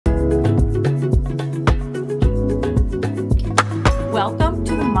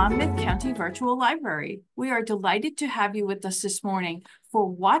Monmouth County Virtual Library. We are delighted to have you with us this morning for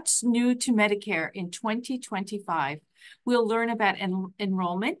What's New to Medicare in 2025. We'll learn about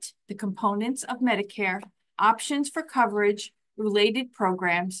enrollment, the components of Medicare, options for coverage, related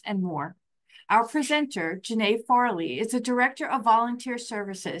programs, and more. Our presenter, Jenee Farley, is the Director of Volunteer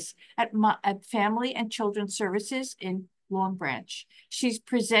Services at Family and Children's Services in Long Branch. She's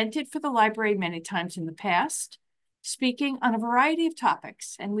presented for the library many times in the past, speaking on a variety of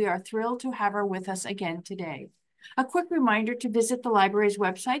topics, and we are thrilled to have her with us again today. A quick reminder to visit the library's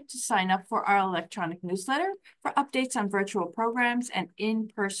website to sign up for our electronic newsletter for updates on virtual programs and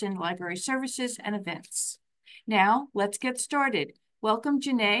in-person library services and events. Now, let's get started. Welcome,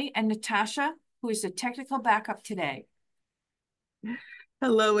 Jenee and Natasha, who is the technical backup today.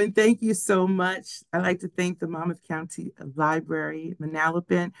 Hello, and thank you so much. I'd like to thank the Monmouth County Library,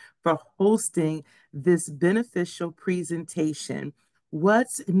 Manalapan, for hosting this beneficial presentation,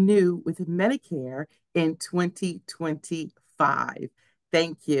 What's New with Medicare in 2025.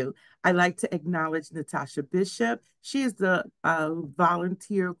 Thank you. I'd like to acknowledge Natasha Bishop. She is the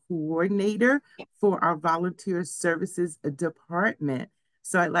volunteer coordinator for our volunteer services department.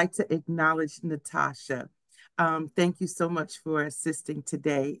 So I'd like to acknowledge Natasha. Thank you so much for assisting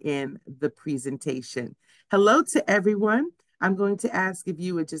today in the presentation. Hello to everyone. I'm going to ask if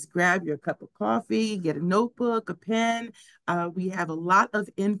you would just grab your cup of coffee, get a notebook, a pen. We have a lot of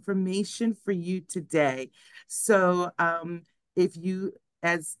information for you today. So if you,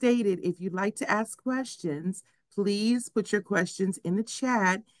 as stated, if you'd like to ask questions, please put your questions in the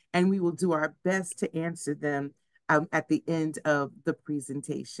chat and we will do our best to answer them at the end of the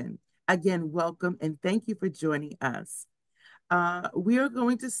presentation. Again, welcome and thank you for joining us. We are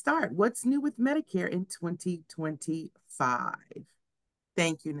going to start. What's new with Medicare in 2025?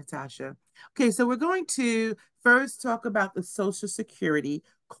 Thank you, Natasha. Okay, so we're going to first talk about the Social Security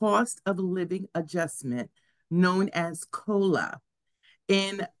Cost of Living Adjustment, known as COLA.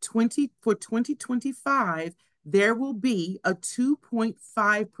 For 2025, there will be a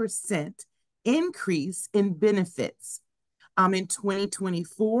 2.5% increase in benefits. In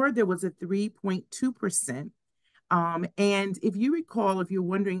 2024, there was a 3.2%. And if you recall, if you're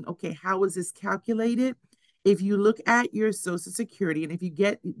wondering, okay, how is this calculated? If you look at your Social Security and if you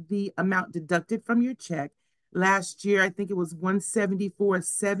get the amount deducted from your check, last year, I think it was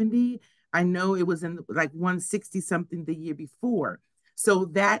 $174.70. I know it was in like 160 something the year before. So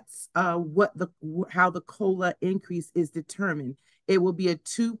that's how the COLA increase is determined. It will be a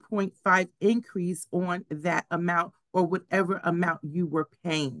 2.5 increase on that amount or whatever amount you were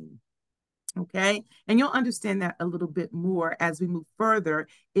paying. Okay, and you'll understand that a little bit more as we move further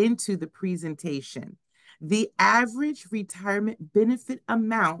into the presentation. The average retirement benefit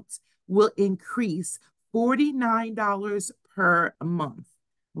amount will increase $49 per month.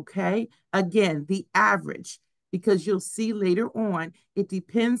 Okay, again, the average, because you'll see later on, it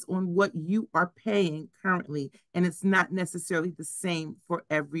depends on what you are paying currently, and it's not necessarily the same for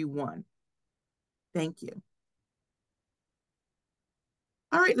everyone. Thank you.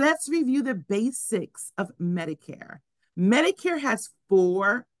 All right, let's review the basics of Medicare. Medicare has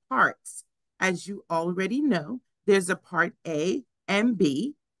 4 parts. As you already know, there's a Part A and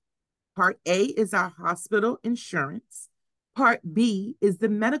B. Part A is our hospital insurance. Part B is the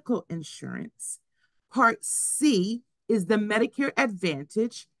medical insurance. Part C is the Medicare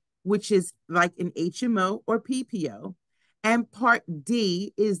Advantage, which is like an HMO or PPO. And Part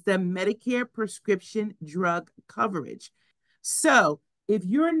D is the Medicare prescription drug coverage. So if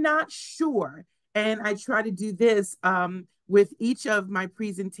you're not sure, and I try to do this with each of my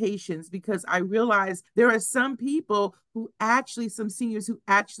presentations because I realize there are some people who actually, some seniors who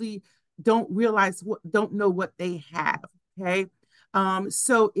actually don't know what they have, okay?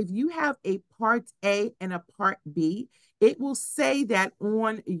 So if you have a Part A and a Part B, it will say that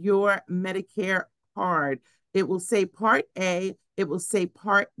on your Medicare card. It will say Part A, it will say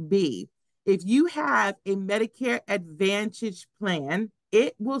Part B. If you have a Medicare Advantage plan,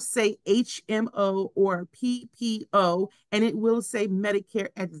 it will say HMO or PPO, and it will say Medicare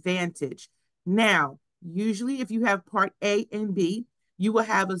Advantage. Now, usually if you have Part A and B, you will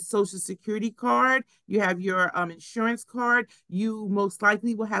have a Social Security card, you have your insurance card, you most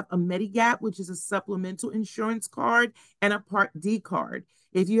likely will have a Medigap, which is a supplemental insurance card, and a Part D card.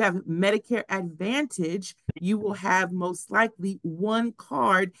 If you have Medicare Advantage, you will have most likely one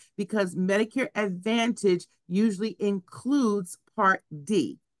card because Medicare Advantage usually includes Part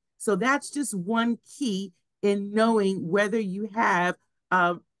D. So that's just one key in knowing whether you have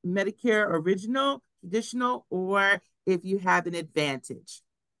Medicare Original, Traditional, or if you have an Advantage.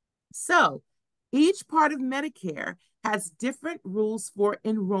 So Each part of Medicare has different rules for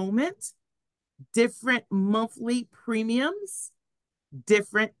enrollment, different monthly premiums,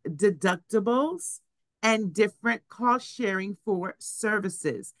 different deductibles, and different cost sharing for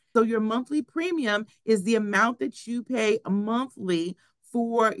services. So your monthly premium is the amount that you pay monthly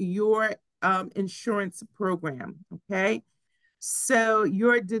for your insurance program, okay? So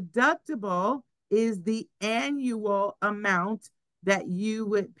your deductible is the annual amount that you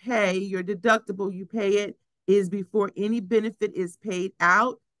would pay. Your deductible, you pay it is before any benefit is paid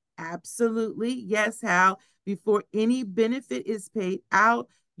out. Absolutely. Yes, Hal. Before any benefit is paid out,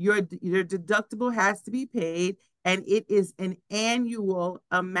 your deductible has to be paid, and it is an annual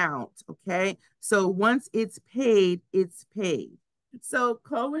amount. Okay. So once it's paid, it's paid. So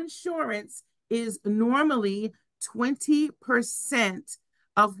coinsurance is normally 20%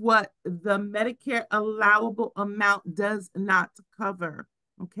 of what the Medicare allowable amount does not cover.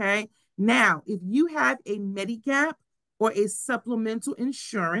 Okay. Now, if you have a Medigap or a supplemental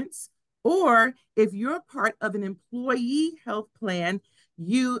insurance, or if you're part of an employee health plan,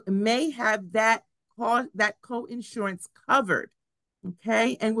 you may have that co-insurance covered.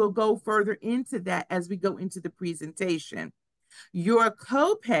 Okay. And we'll go further into that as we go into the presentation. Your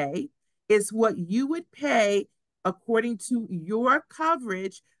copay is what you would pay according to your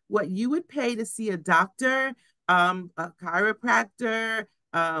coverage, what you would pay to see a doctor, a chiropractor,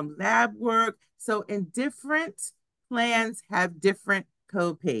 lab work. So, in different plans have different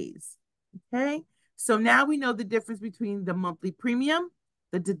copays. Okay. So now we know the difference between the monthly premium,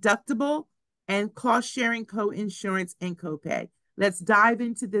 the deductible, and cost sharing co-insurance and copay. Let's dive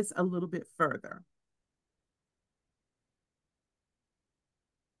into this a little bit further.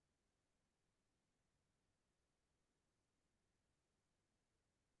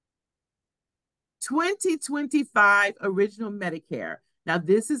 2025 original Medicare. Now,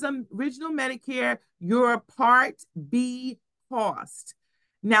 this is original Medicare, your Part B cost.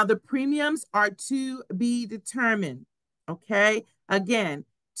 Now, the premiums are to be determined. Okay. Again,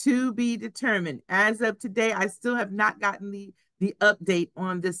 to be determined. As of today, I still have not gotten the update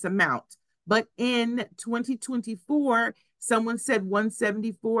on this amount. But in 2024, someone said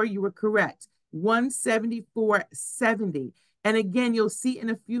 174. You were correct. 174.70. And again, you'll see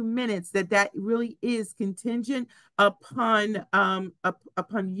in a few minutes that that really is contingent upon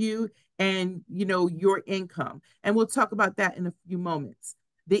you and your income. And we'll talk about that in a few moments.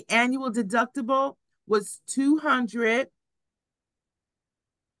 The annual deductible was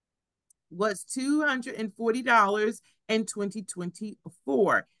 $240 in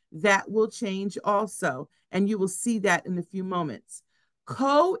 2024. That will change also, and you will see that in a few moments.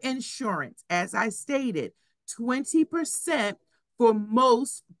 Co-insurance, as I stated, 20% for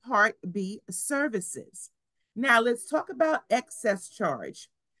most Part B services. Now, let's talk about excess charge.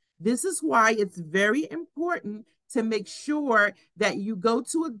 This is why it's very important to make sure that you go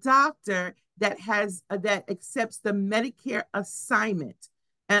to a doctor that accepts the Medicare assignment,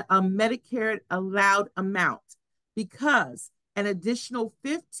 a Medicare allowed amount, because an additional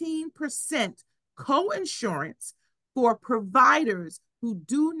 15% co-insurance for providers who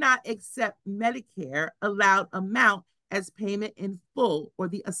do not accept Medicare allowed amount as payment in full or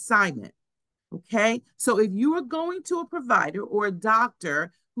the assignment. Okay. So if you are going to a provider or a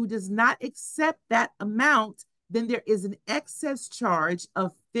doctor who does not accept that amount, then there is an excess charge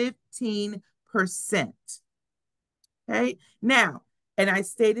of 15%. Okay. Now, and I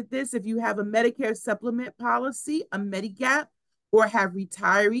stated this, if you have a Medicare supplement policy, a Medigap, or have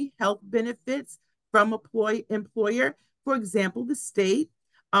retiree health benefits from employer, for example, the state,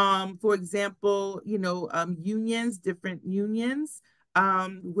 for example, unions, different unions,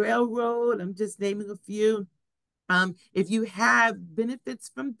 railroad, I'm just naming a few. If you have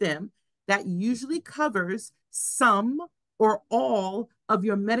benefits from them, that usually covers some or all of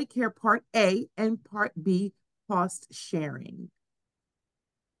your Medicare Part A and Part B cost sharing.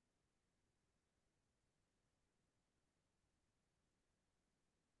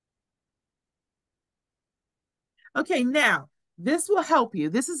 Okay, now this will help you.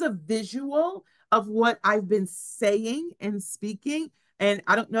 This is a visual of what I've been saying and speaking. And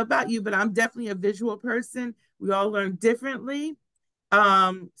I don't know about you, but I'm definitely a visual person. We all learn differently.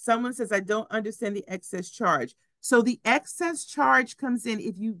 Someone says, I don't understand the excess charge. So the excess charge comes in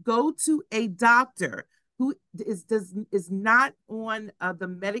if you go to a doctor who is not on the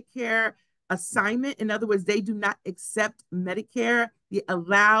Medicare assignment. In other words, they do not accept Medicare, the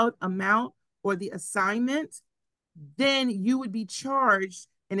allowed amount or the assignment. Then you would be charged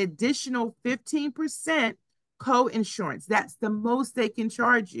an additional 15% co-insurance. That's the most they can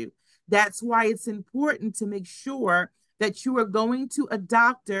charge you. That's why it's important to make sure that you are going to a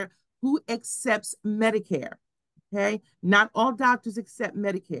doctor who accepts Medicare. Okay. Not all doctors accept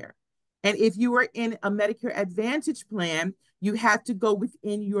Medicare. And if you are in a Medicare Advantage plan, you have to go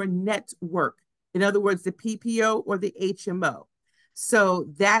within your network. In other words, the PPO or the HMO. So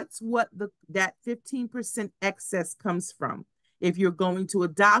that's what that 15% excess comes from. If you're going to a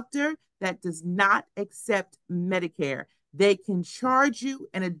doctor that does not accept Medicare, they can charge you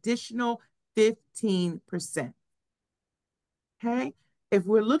an additional 15%. Okay. If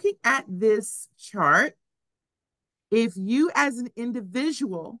we're looking at this chart, if you as an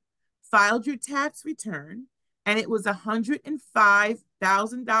individual filed your tax return and it was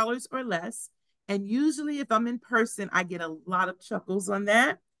 $105,000 or less, and usually if I'm in person, I get a lot of chuckles on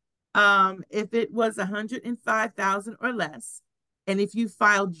that. If it was 105,000 or less, and if you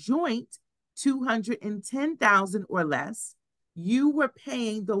filed joint 210,000 or less, you were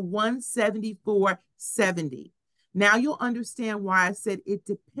paying the 174.70. Now you'll understand why I said it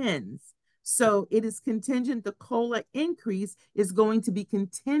depends. So it is contingent. The COLA increase is going to be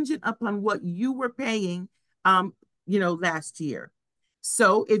contingent upon what you were paying, last year.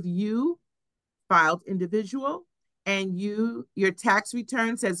 So if you filed individual and your tax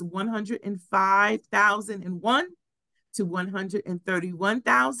return says 105,001 to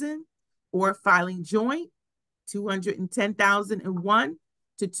 131,000, or filing joint 210,001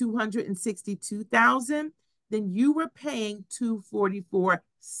 to 262,000, then you were paying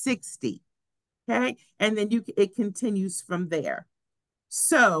 244.60. Okay, and then it continues from there.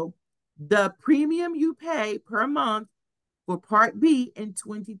 So the premium you pay per month for Part B in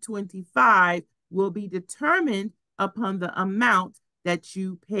 2025 will be determined upon the amount that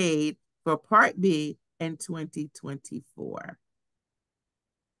you paid for Part B in 2024.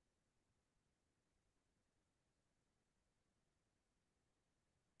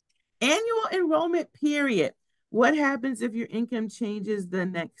 Annual enrollment period. What happens if your income changes the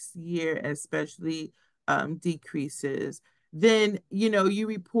next year, especially decreases? Then, you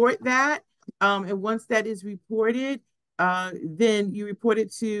report that. And once that is reported, then you report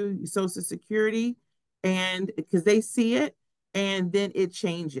it to Social Security, and because they see it, and then it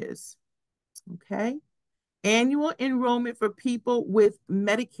changes. Okay. Annual enrollment for people with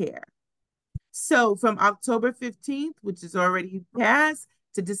Medicare. So from October 15th, which is already passed,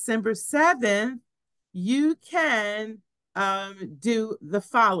 to December 7th, you can do the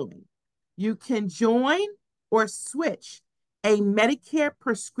following. You can join or switch a Medicare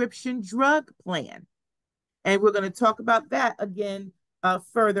prescription drug plan. And we're going to talk about that again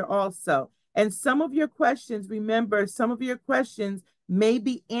further also. And some of your questions, remember, some of your questions may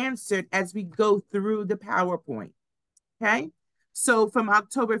be answered as we go through the PowerPoint. Okay. So from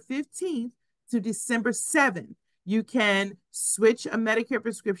October 15th to December 7th, you can switch a Medicare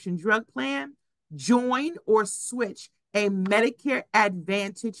prescription drug plan, join or switch a Medicare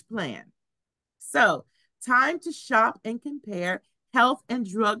Advantage plan. So, time to shop and compare health and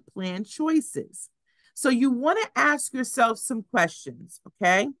drug plan choices. So you want to ask yourself some questions,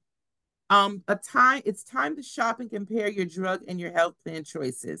 okay? It's time to shop and compare your drug and your health plan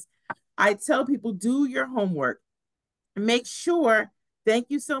choices. I tell people, do your homework. Make sure, thank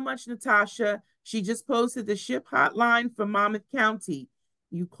you so much, Natasha. She just posted the SHIP hotline for Monmouth County.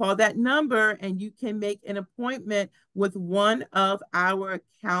 You call that number and you can make an appointment with one of our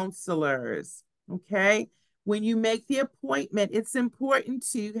counselors, okay? When you make the appointment, it's important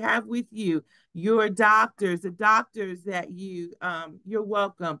to have with you your doctors, the doctors that you're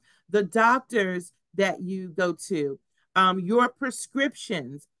welcome, the doctors that you go to, your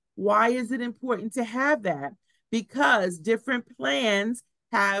prescriptions. Why is it important to have that? Because different plans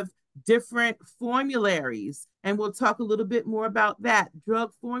have different formularies. And we'll talk a little bit more about that.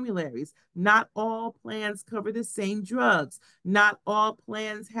 Drug formularies. Not all plans cover the same drugs. Not all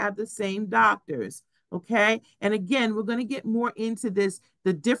plans have the same doctors. Okay. And again, we're going to get more into this,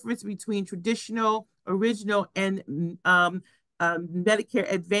 the difference between traditional, original, and Medicare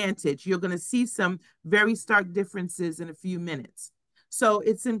Advantage. You're going to see some very stark differences in a few minutes. So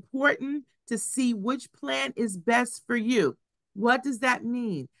it's important to see which plan is best for you. What does that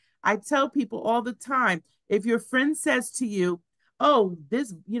mean? I tell people all the time, if your friend says to you, oh,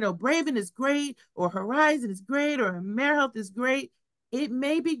 this, Braven is great, or Horizon is great, or AmeriHealth is great, it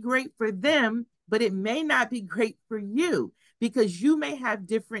may be great for them, but it may not be great for you because you may have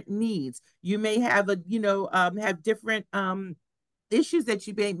different needs. You may have have different issues that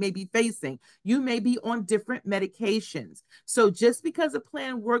you may be facing. You may be on different medications. So just because a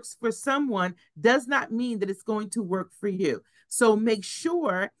plan works for someone does not mean that it's going to work for you. So make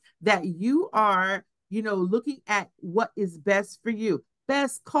sure that you are, looking at what is best for you.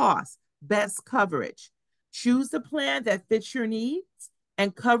 Best cost, best coverage. Choose the plan that fits your needs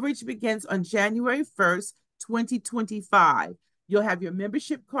and coverage begins on January 1st, 2025. You'll have your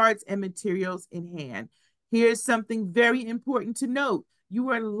membership cards and materials in hand. Here's something very important to note. You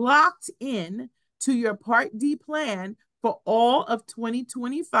are locked in to your Part D plan for all of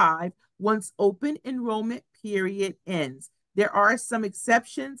 2025 once open enrollment period ends. There are some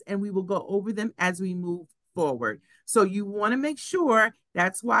exceptions, and we will go over them as we move forward. So you want to make sure,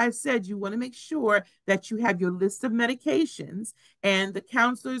 that's why I said you want to make sure that you have your list of medications, and the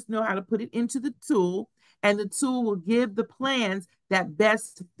counselors know how to put it into the tool, and the tool will give the plans that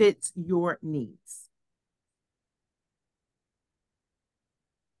best fits your needs.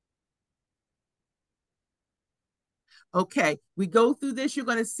 Okay, we go through this. You're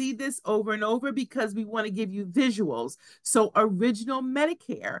going to see this over and over because we want to give you visuals. So original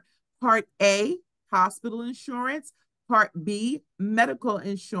Medicare, Part A, hospital insurance, Part B, medical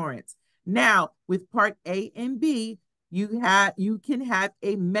insurance. Now, with Part A and B, you can have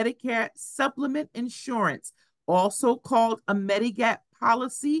a Medicare supplement insurance, also called a Medigap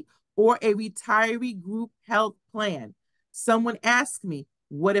policy or a retiree group health plan. Someone asked me,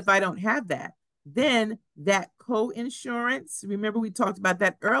 what if I don't have that? Then that co-insurance, remember we talked about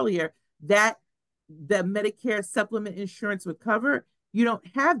that earlier, that the Medicare supplement insurance would cover. You don't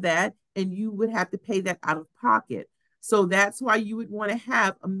have that, and you would have to pay that out of pocket. So that's why you would want to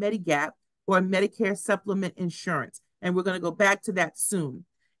have a Medigap or a Medicare supplement insurance. And we're going to go back to that soon.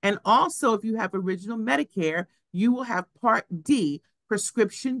 And also, if you have original Medicare, you will have Part D,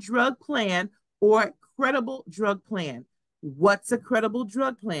 prescription drug plan or credible drug plan. What's a credible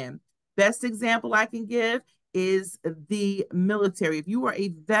drug plan? Best example I can give is the military. If you are a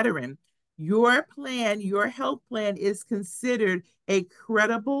veteran, your plan, your health plan is considered a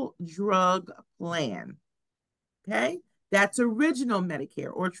credible drug plan. Okay, that's original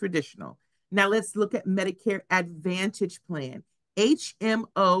Medicare or traditional. Now let's look at Medicare Advantage Plan,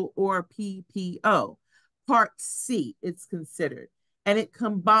 HMO or PPO. Part C, it's considered, and it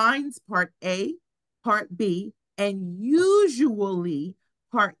combines Part A, Part B, and usually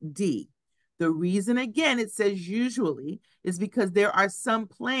Part D. The reason, again, it says usually is because there are some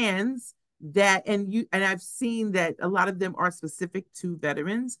plans that, and I've seen that a lot of them are specific to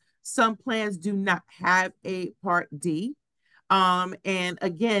veterans. Some plans do not have a Part D. And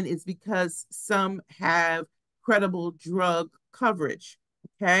again, it's because some have credible drug coverage.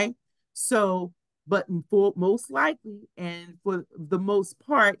 Okay. So, but for most likely, and for the most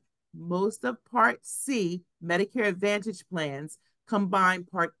part, most of Part C, Medicare Advantage plans, combine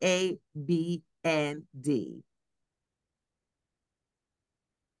Part A, B, and D.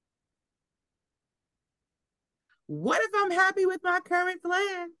 What if I'm happy with my current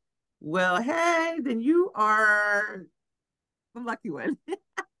plan? Well, hey, then you are the lucky one.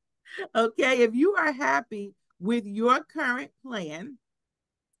 Okay, if you are happy with your current plan,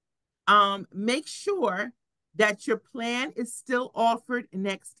 make sure that your plan is still offered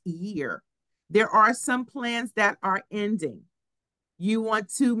next year. There are some plans that are ending. You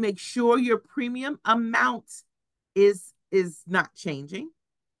want to make sure your premium amount is not changing.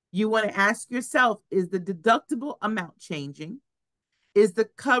 You want to ask yourself, is the deductible amount changing? Is the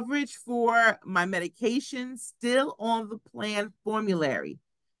coverage for my medication still on the plan formulary?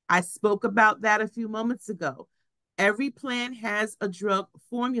 I spoke about that a few moments ago. Every plan has a drug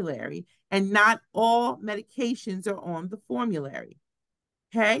formulary, and not all medications are on the formulary.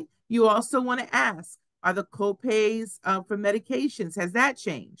 Okay. You also want to ask, are the copays for medications, has that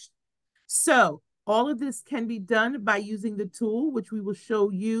changed? So all of this can be done by using the tool, which we will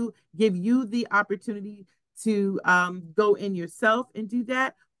show you, give you the opportunity to go in yourself and do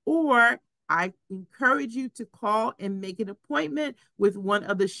that. Or I encourage you to call and make an appointment with one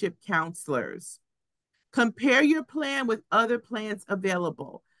of the SHIP counselors. Compare your plan with other plans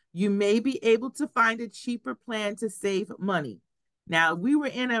available. You may be able to find a cheaper plan to save money. Now, we were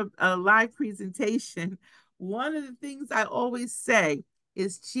in a live presentation. One of the things I always say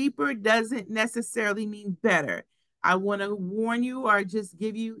is cheaper doesn't necessarily mean better. I want to warn you or just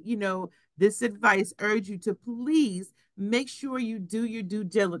give you, this advice, urge you to please make sure you do your due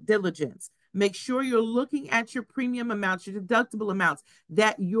diligence. Make sure you're looking at your premium amounts, your deductible amounts,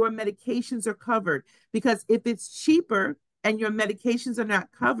 that your medications are covered. Because if it's cheaper and your medications are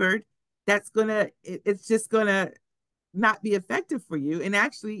not covered, it's just gonna not be effective for you. And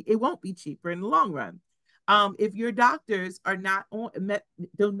actually, it won't be cheaper in the long run. If your doctors are not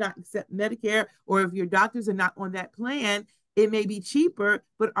do not accept Medicare, or if your doctors are not on that plan, it may be cheaper,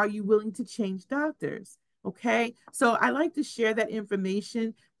 but are you willing to change doctors? Okay, so I like to share that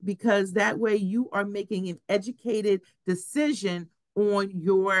information because that way you are making an educated decision on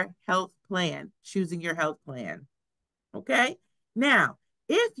your health plan, choosing your health plan. Okay, now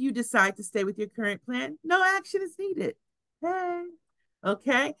If you decide to stay with your current plan, no action is needed. Hey,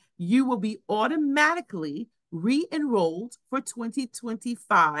 okay? You will be automatically re-enrolled for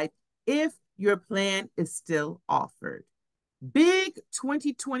 2025 if your plan is still offered. Big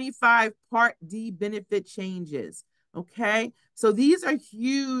 2025 Part D benefit changes. Okay, so these are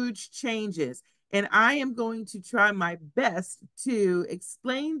huge changes, and I am going to try my best to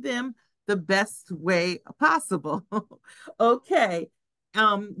explain them the best way possible. Okay,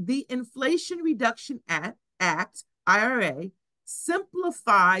 the Inflation Reduction Act, IRA,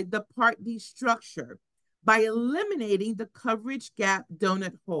 simplified the Part D structure by eliminating the coverage gap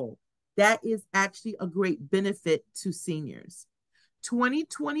donut hole. That is actually a great benefit to seniors.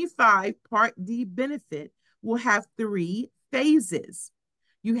 2025 Part D benefit will have 3 phases.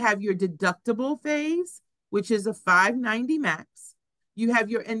 You have your deductible phase, which is a $590 max. You have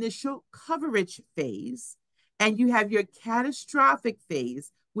your initial coverage phase, and you have your catastrophic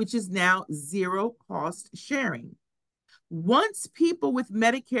phase, which is now zero cost sharing. Once people with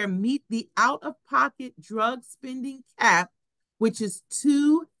Medicare meet the out-of-pocket drug spending cap, which is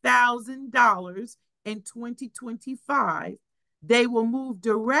 $2,000 in 2025, they will move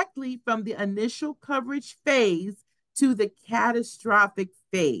directly from the initial coverage phase to the catastrophic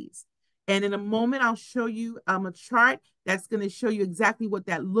phase. And in a moment, I'll show you a chart that's going to show you exactly what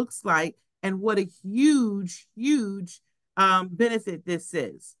that looks like and what a huge, huge benefit this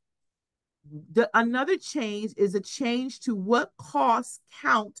is. Another change is a change to what costs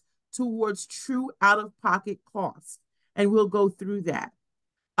count towards true out-of-pocket costs. And we'll go through that.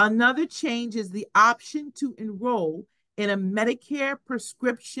 Another change is the option to enroll in a Medicare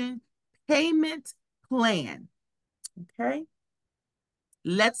prescription payment plan. Okay,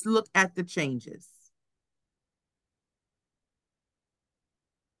 let's look at the changes.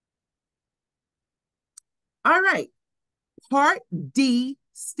 All right, Part D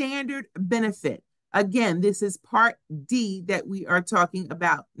standard benefit. Again, this is Part D that we are talking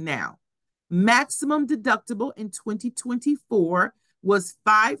about now. Maximum deductible in 2024 was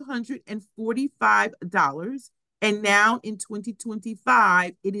 $545, and now in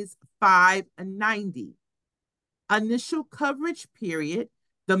 2025, it is $590. Initial coverage period,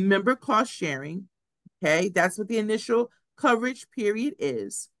 the member cost sharing, okay, that's what the initial coverage period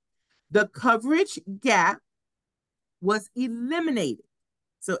is. The coverage gap was eliminated.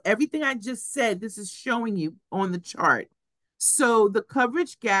 So everything I just said, this is showing you on the chart. So the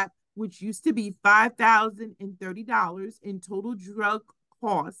coverage gap, which used to be $5,030 in total drug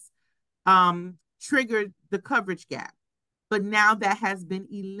costs, triggered the coverage gap. But now that has been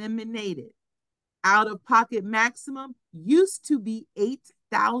eliminated. Out-of-pocket maximum used to be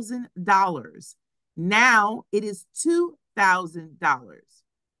 $8,000. Now it is $2,000.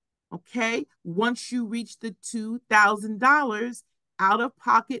 Okay, once you reach the $2,000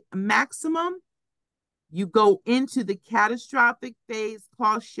 out-of-pocket maximum, you go into the catastrophic phase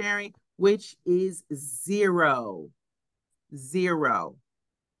cost sharing, which is zero. Zero.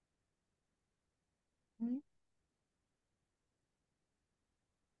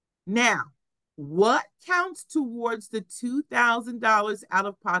 Now, what counts towards the $2,000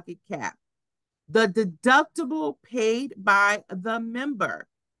 out-of-pocket cap? The deductible paid by the member.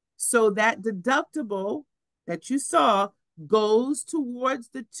 So that deductible that you saw goes towards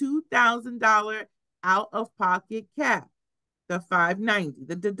the $2,000 out-of-pocket cap, the $590,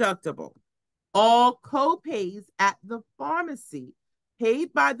 the deductible. All co-pays at the pharmacy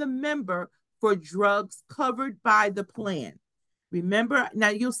paid by the member for drugs covered by the plan. Remember, now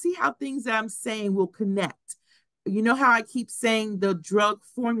you'll see how things that I'm saying will connect. You know how I keep saying the drug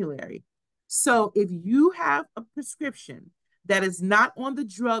formulary. So if you have a prescription that is not on the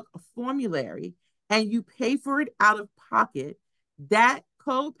drug formulary and you pay for it out of pocket, that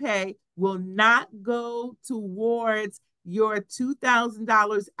copay will not go towards your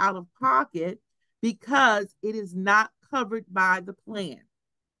 $2,000 out of pocket because it is not covered by the plan.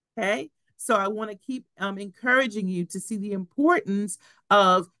 Okay, so I want to keep encouraging you to see the importance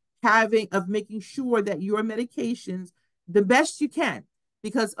of making sure that your medications the best you can,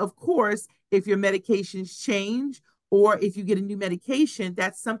 because of course, if your medications change or if you get a new medication,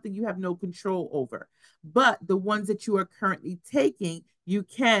 that's something you have no control over. But the ones that you are currently taking, you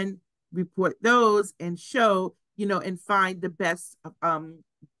can report those and show, and find the best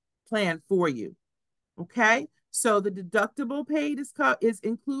plan for you. Okay, so the deductible paid is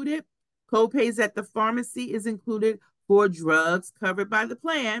included. Co-pays at the pharmacy is included for drugs covered by the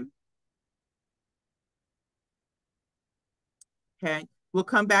plan. Okay, we'll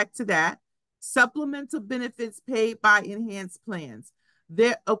come back to that. Supplemental benefits paid by enhanced plans.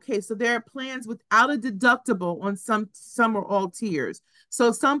 So there are plans without a deductible on some or all tiers.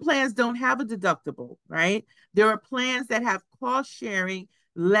 So some plans don't have a deductible, right? There are plans that have cost sharing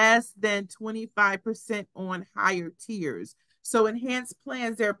less than 25% on higher tiers. So enhanced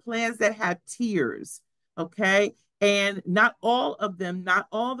plans, there are plans that have tiers, okay? And not all of them, not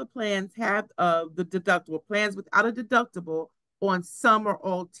all the plans have the deductible. Plans without a deductible on some or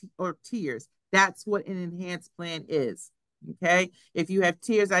all or tiers. That's what an enhanced plan is. Okay. If you have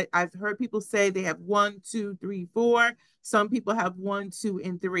tiers, I've heard people say they have 1, 2, 3, 4. Some people have 1, 2,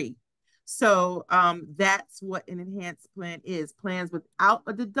 and 3. So that's what an enhanced plan is. Plans without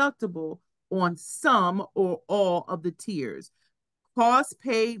a deductible on some or all of the tiers. Costs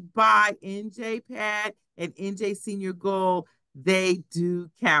paid by NJPAD and NJ Senior Goal, they do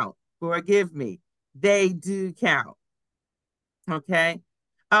count. Forgive me. They do count. Okay.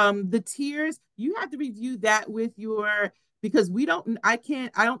 The tiers, you have to review that with your, because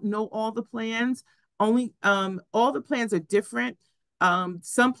I don't know all the plans. Only all the plans are different.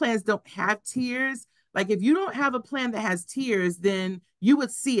 Some plans don't have tiers. Like if you don't have a plan that has tiers, then you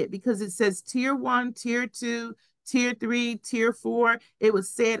would see it because it says tier 1, tier 2, tier 3, tier 4. It would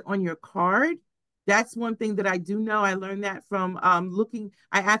say it on your card. That's one thing that I do know. I learned that from looking.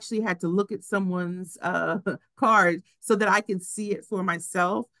 I actually had to look at someone's card so that I can see it for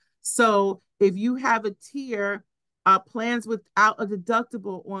myself. So if you have a tier, plans without a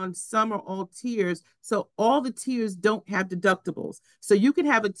deductible on some or all tiers. So all the tiers don't have deductibles. So you can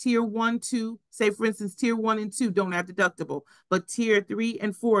have a tier 1, 2, say for instance, tier 1 and 2 don't have deductible, but tier 3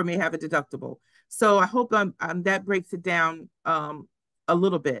 and 4 may have a deductible. So I hope that breaks it down a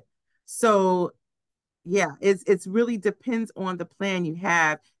little bit. So yeah, it's really depends on the plan you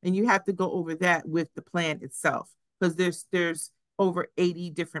have, and you have to go over that with the plan itself because there's over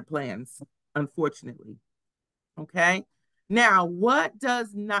 80 different plans, unfortunately. Okay. Now, what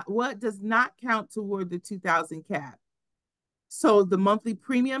does not count toward the 2000 cap? So the monthly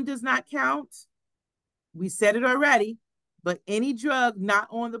premium does not count. We said it already, but any drug not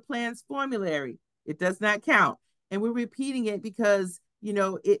on the plan's formulary, it does not count. And we're repeating it because,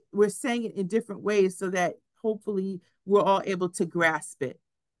 we're saying it in different ways so that hopefully we're all able to grasp it.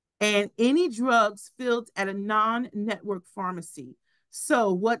 And any drugs filled at a non-network pharmacy.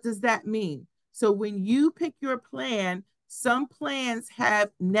 So what does that mean? So when you pick your plan, some plans have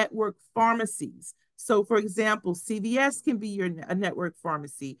network pharmacies. So for example, CVS can be a network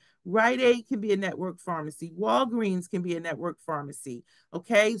pharmacy. Rite Aid can be a network pharmacy. Walgreens can be a network pharmacy.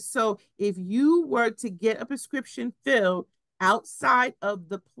 Okay, so if you were to get a prescription filled outside of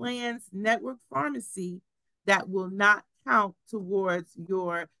the plan's network pharmacy, that will not count towards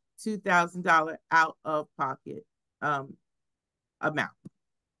your $2,000 out of pocket amount.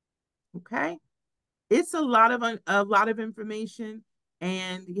 Okay, it's a lot of information,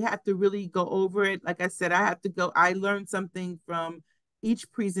 and you have to really go over it. Like I said, I learned something from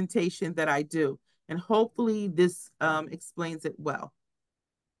each presentation that I do, and hopefully this explains it well.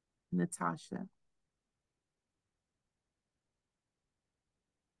 Natasha.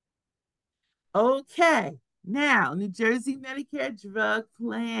 Okay, now New Jersey Medicare drug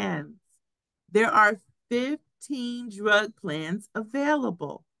plans. There are 15 drug plans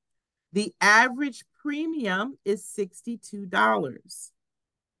available. The average premium is $62.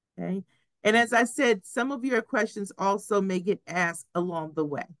 Okay. And as I said, some of your questions also may get asked along the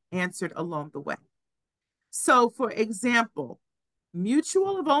way, answered along the way. So for example,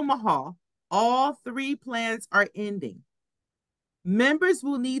 Mutual of Omaha, all 3 plans are ending. Members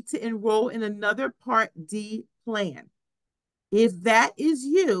will need to enroll in another Part D plan. If that is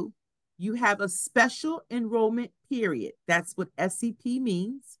you, you have a special enrollment period. That's what SEP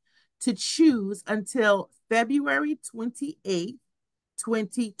means, to choose until February 28th,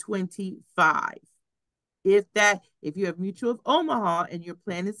 2025. If you have Mutual of Omaha and your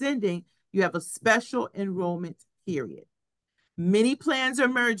plan is ending, you have a special enrollment period. Many plans are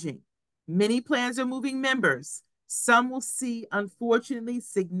merging. Many plans are moving members. Some will see, unfortunately,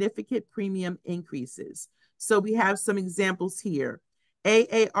 significant premium increases. So we have some examples here.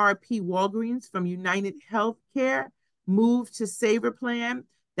 AARP Walgreens from United Healthcare moved to Saver Plan.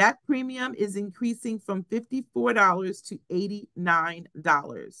 That premium is increasing from $54 to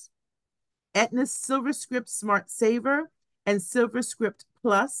 $89. Aetna SilverScript Smart Saver and SilverScript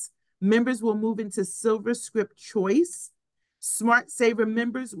Plus members will move into SilverScript Choice. Smart Saver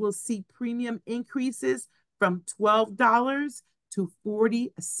members will see premium increases from $12 to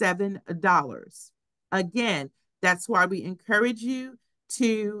 $47. Again, that's why we encourage you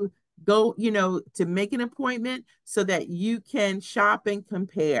to go, to make an appointment so that you can shop and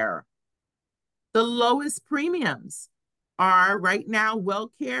compare. The lowest premiums. are right now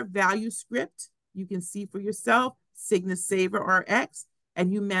WellCare Value Script. You can see for yourself, Cigna Saver RX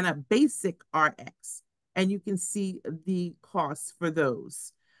and Humana Basic RX. And you can see the costs for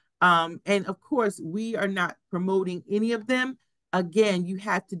those. And of course, we are not promoting any of them. Again, you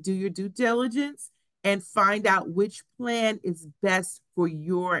have to do your due diligence and find out which plan is best for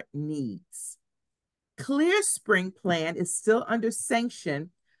your needs. Clear Spring plan is still under sanction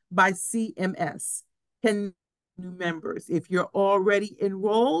by CMS. Can new members, if you're already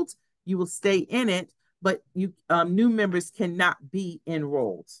enrolled, you will stay in it, but you new members cannot be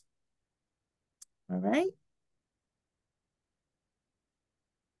enrolled. All right.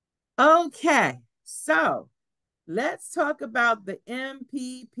 Okay, so let's talk about the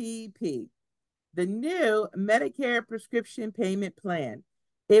MPPP, the new Medicare prescription payment plan.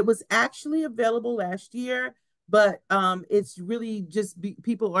 It was actually available last year, but it's really just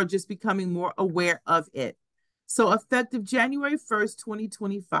people are just becoming more aware of it. So effective January 1st,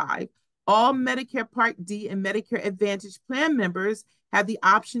 2025, all Medicare Part D and Medicare Advantage plan members have the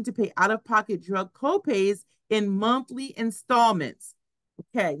option to pay out-of-pocket drug copays in monthly installments.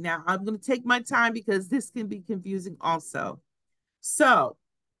 Okay, now I'm going to take my time because this can be confusing also. So,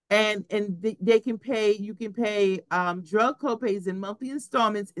 and they can pay, you can pay drug copays in monthly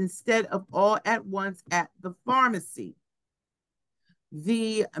installments instead of all at once at the pharmacy.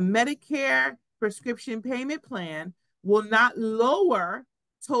 The Medicare prescription payment plan will not lower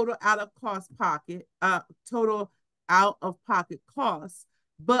total total out of pocket costs,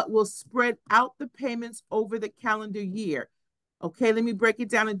 but will spread out the payments over the calendar year. Okay, let me break it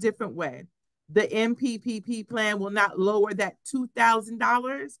down a different way. The MPPP plan will not lower that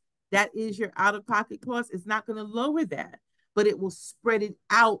 $2,000. That is your out-of-pocket cost. It's not going to lower that, but it will spread it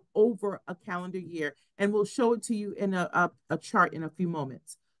out over a calendar year. And we'll show it to you in a chart in a few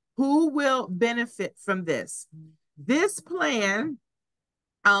moments. Who will benefit from this? This plan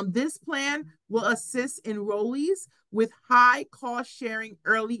will assist enrollees with high cost sharing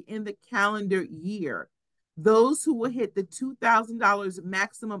early in the calendar year. Those who will hit the $2,000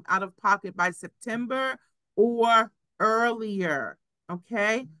 maximum out of pocket by September or earlier,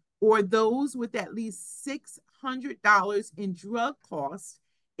 okay? Or those with at least $600 in drug costs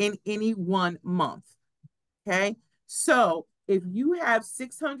in any 1 month, okay? So if you have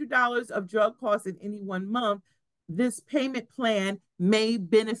 $600 of drug costs in any 1 month, this payment plan may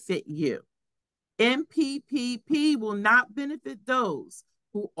benefit you. MPPP will not benefit those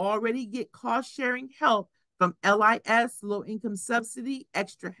who already get cost sharing help from LIS, Low Income Subsidy,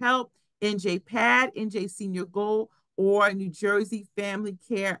 Extra Help, NJ PAD, NJ Senior Goal, or New Jersey Family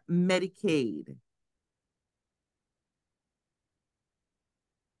Care Medicaid.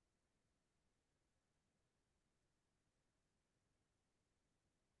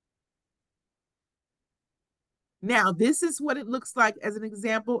 Now, this is what it looks like as an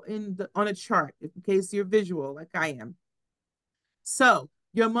example on a chart, in case you're visual like I am. So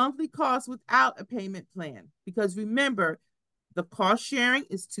your monthly cost without a payment plan, because remember, the cost sharing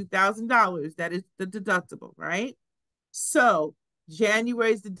is $2,000. That is the deductible, right? So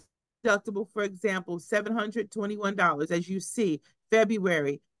January's deductible, for example, $721. As you see,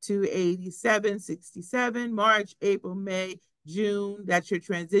 February, $287.67, March, April, May, June, that's your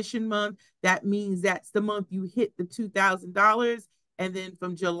transition month. That means that's the month you hit the $2,000. And then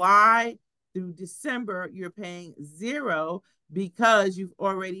from July through December, you're paying $0 because you've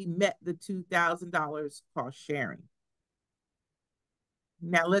already met the $2,000 cost sharing.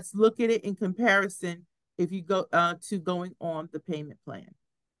 Now let's look at it in comparison if you go to going on the payment plan.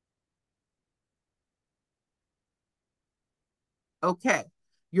 Okay,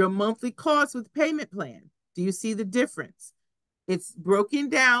 your monthly cost with payment plan. Do you see the difference? It's broken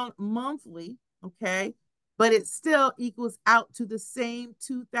down monthly, okay, but it still equals out to the same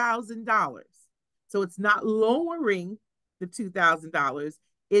 $2,000. So it's not lowering the $2,000.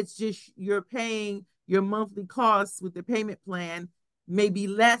 It's just you're paying your monthly costs with the payment plan maybe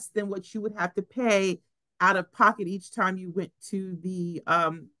less than what you would have to pay out of pocket each time you went to the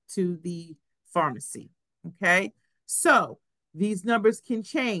pharmacy. Okay, so these numbers can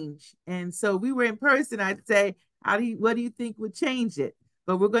change, and so we were in person. I'd say, what do you think would change it?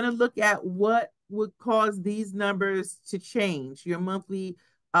 But we're going to look at what would cause these numbers to change your monthly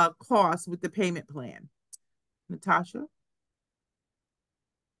cost with the payment plan. Natasha.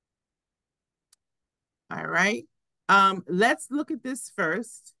 All right. Let's look at this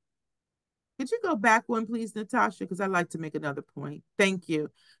first. Could you go back one, please, Natasha? Because I'd like to make another point. Thank you.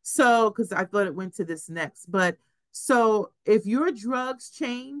 So, because I thought it went to this next. But so if your drugs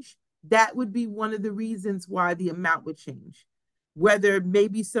change, that would be one of the reasons why the amount would change. whether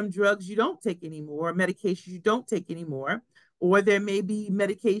maybe some drugs you don't take anymore, medications you don't take anymore, or there may be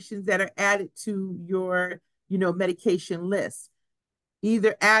medications that are added to your, medication list.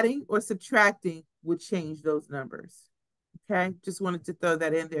 Either adding or subtracting would change those numbers. Okay, just wanted to throw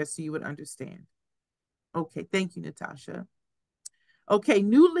that in there so you would understand. Okay, thank you, Natasha. Okay,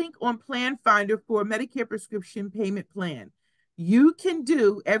 new link on Plan Finder for Medicare prescription payment plan. You can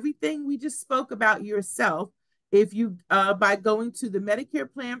do everything we just spoke about yourself if you by going to the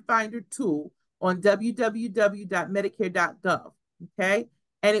Medicare Plan Finder tool on www.medicare.gov. Okay,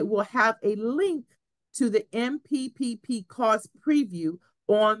 and it will have a link to the MPPP cost preview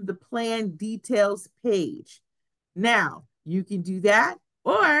on the plan details page. Now, you can do that,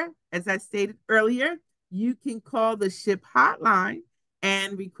 or as I stated earlier, you can call the SHIP hotline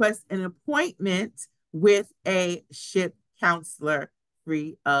and request an appointment with a SHIP counselor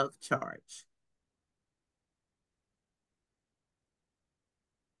free of charge.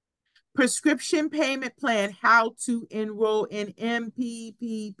 Prescription payment plan, how to enroll in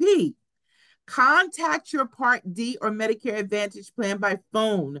MPPP. Contact your Part D or Medicare Advantage plan by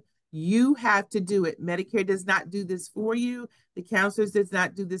phone. You have to do it. Medicare does not do this for you. The counselors does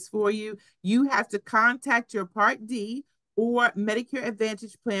not do this for you. You have to contact your Part D or Medicare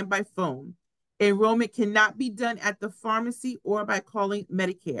Advantage plan by phone. Enrollment cannot be done at the pharmacy or by calling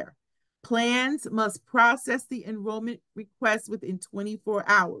Medicare. Plans must process the enrollment request within 24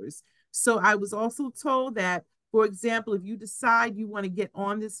 hours. So I was also told that, for example, if you decide you want to get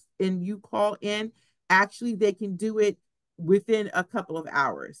on this and you call in, actually they can do it within a couple of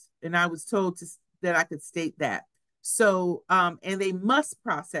hours. And I was told that I could state that. So, and they must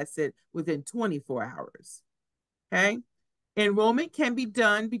process it within 24 hours. Okay. Enrollment can be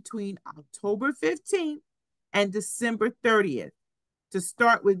done between October 15th and December 30th to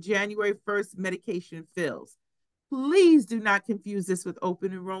start with January 1st medication fills. Please do not confuse this with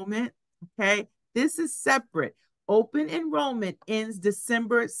open enrollment. Okay. This is separate. Open enrollment ends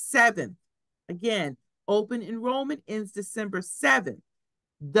December 7th. Again, open enrollment ends December 7th.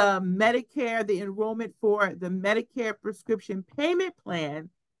 The enrollment for the Medicare prescription payment plan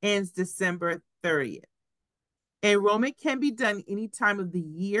ends December 30th. Enrollment can be done any time of the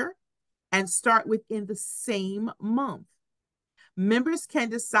year and start within the same month. Members can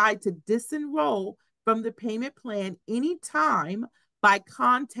decide to disenroll from the payment plan anytime by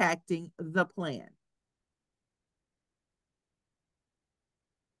contacting the plan.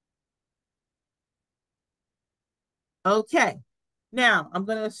 Okay, now I'm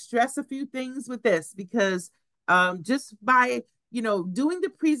going to stress a few things with this because just by, doing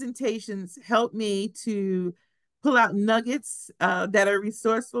the presentations helped me to pull out nuggets that are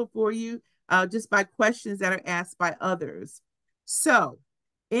resourceful for you just by questions that are asked by others. So,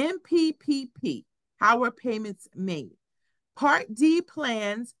 MPPP, how are payments made? Part D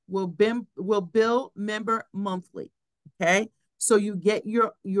plans will bill member monthly. Okay, so you get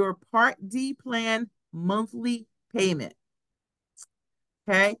your Part D plan monthly payment.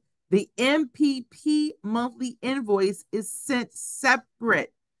 Okay, the MPP monthly invoice is sent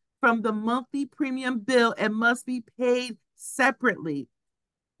separate from the monthly premium bill and must be paid separately.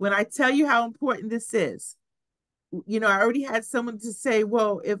 When I tell you how important this is, I already had someone to say,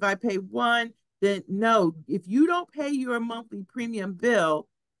 well, if I pay one, then no. If you don't pay your monthly premium bill,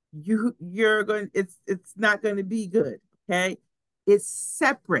 it's not going to be good. Okay, it's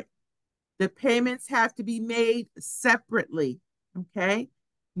separate. The payments have to be made separately. Okay,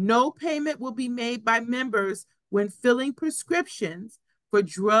 no payment will be made by members when filling prescriptions for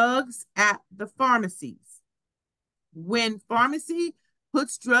drugs at the pharmacies. When pharmacy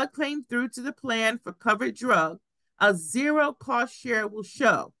puts drug claim through to the plan for covered drug, a zero cost share will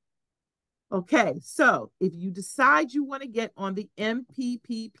show. Okay, so if you decide you want to get on the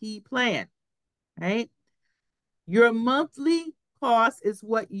MPPP plan, right, your monthly cost is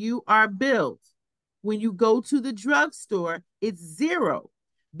what you are billed. When you go to the drugstore, it's zero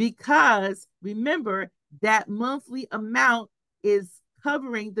because remember that monthly amount is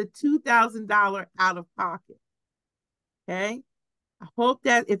covering the $2,000 out of pocket. Okay, I hope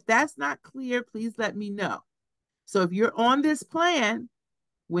that if that's not clear, please let me know. So if you're on this plan,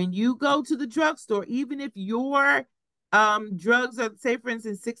 when you go to the drugstore, even if your drugs are, say, for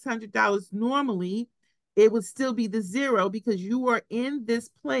instance, $600 normally, it would still be the zero because you are in this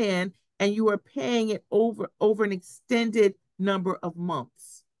plan and you are paying it over an extended number of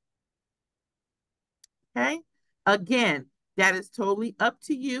months. Okay? Again, that is totally up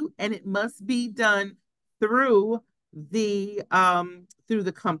to you, and it must be done through the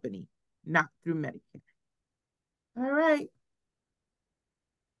company, not through Medicare. All right.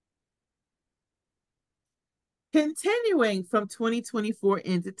 Continuing from 2024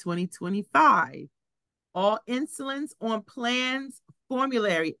 into 2025, all insulins on plans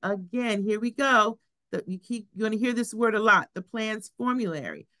formulary. Again, here we go. You're going to hear this word a lot. The plans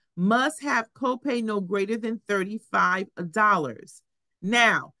formulary must have copay no greater than $35.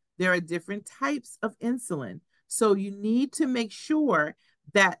 Now, there are different types of insulin. So you need to make sure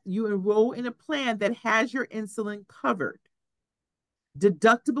that you enroll in a plan that has your insulin covered.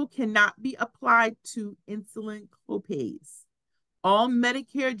 Deductible cannot be applied to insulin copays. All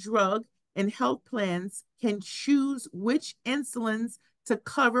Medicare drug and health plans can choose which insulins to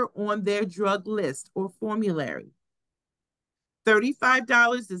cover on their drug list or formulary.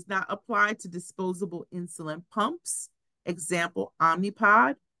 $35 does not apply to disposable insulin pumps, example,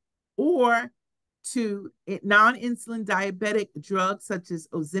 Omnipod, or to non-insulin diabetic drugs such as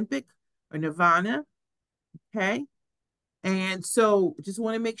Ozempic or Nirvana, okay? And so just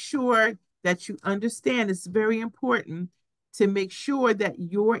want to make sure that you understand it's very important to make sure that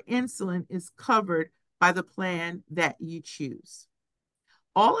your insulin is covered by the plan that you choose.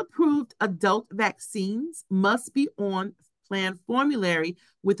 All approved adult vaccines must be on plan formulary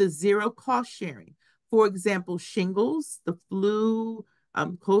with a zero cost sharing. For example, shingles, the flu,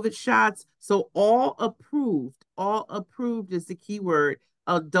 COVID shots. So all approved is the key word.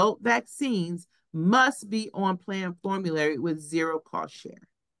 Adult vaccines must be on plan formulary with zero cost share.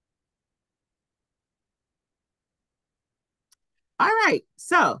 All right,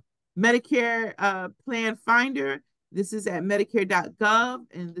 so Medicare Plan Finder. This is at medicare.gov,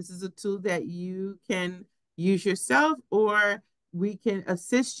 and this is a tool that you can use yourself, or we can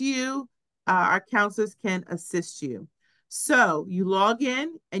assist you. Our counselors can assist you. So you log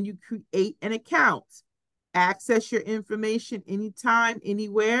in and you create an account. Access your information anytime,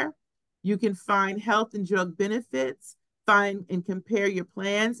 anywhere. You can find health and drug benefits, find and compare your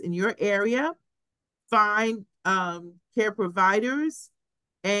plans in your area, find care providers,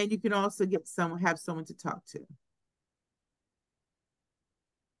 and you can also have someone to talk to.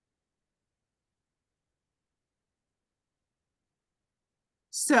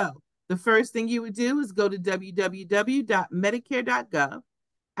 So the first thing you would do is go to www.medicare.gov.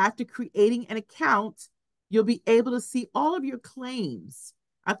 After creating an account, you'll be able to see all of your claims.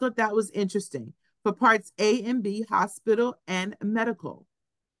 I thought that was interesting. For parts A and B, hospital and medical.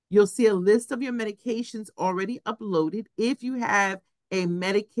 You'll see a list of your medications already uploaded if you have a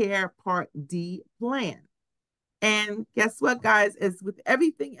Medicare Part D plan. And guess what, guys? As with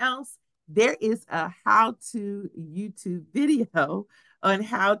everything else, there is a how-to YouTube video on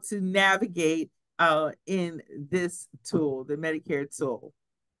how to navigate in this tool, the Medicare tool.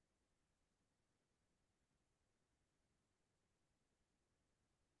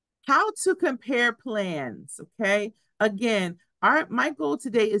 How to compare plans, okay? Again, my goal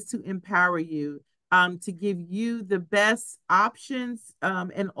today is to empower you, to give you the best options,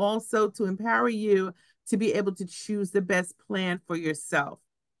 and also to empower you to be able to choose the best plan for yourself.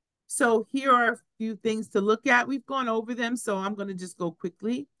 So here are a few things to look at. We've gone over them, so I'm going to just go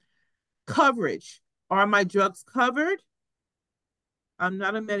quickly. Coverage. Are my drugs covered? I'm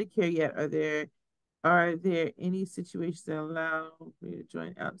not on Medicare yet. Are there any situations that allow me to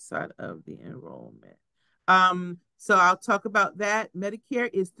join outside of the enrollment? So I'll talk about that. Medicare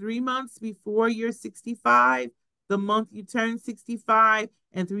is 3 months before you're 65, the month you turn 65,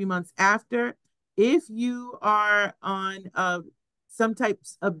 and 3 months after. If you are on some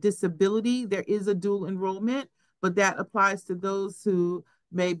types of disability, there is a dual enrollment, but that applies to those who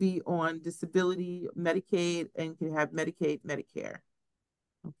may be on disability, Medicaid, and can have Medicaid, Medicare.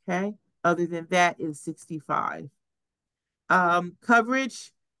 Okay. Other than that is 65.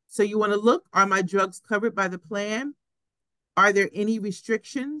 Coverage. So you want to look, are my drugs covered by the plan? Are there any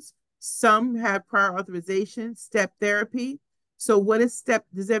restrictions? Some have prior authorization, step therapy. So what is step,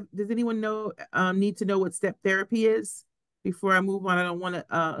 does anyone know, need to know what step therapy is? Before I move on, I don't want to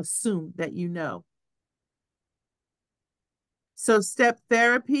assume that you know. So step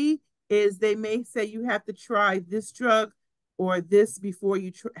therapy is they may say you have to try this drug or this before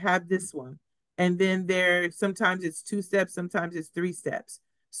you have this one. And then sometimes it's 2 steps, sometimes it's 3 steps.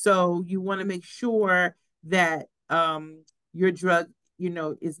 So you want to make sure that your drug,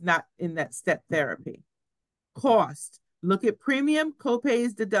 is not in that step therapy. Cost. Look at premium,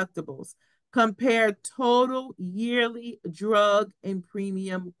 copays, deductibles. Compare total yearly drug and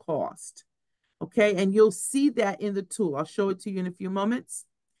premium cost. Okay, and you'll see that in the tool. I'll show it to you in a few moments.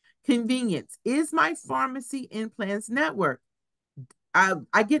 Convenience. Is my pharmacy in plans network?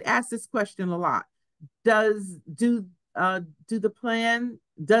 I get asked this question a lot. Does the plan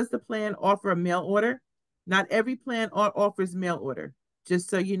offer a mail order? Not every plan offers mail order, just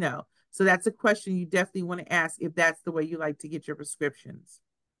so you know. So that's a question you definitely want to ask if that's the way you like to get your prescriptions.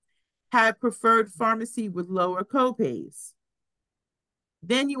 Have preferred pharmacy with lower copays.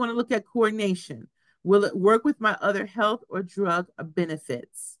 Then you want to look at coordination. Will it work with my other health or drug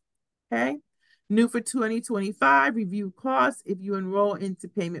benefits? Okay. New for 2025, review costs if you enroll into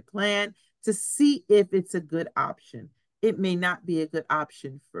payment plan to see if it's a good option. It may not be a good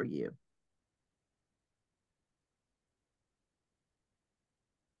option for you.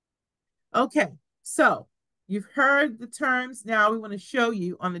 Okay, so you've heard the terms. Now we want to show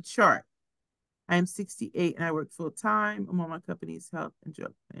you on the chart. I am 68 and I work full time. I'm on my company's health and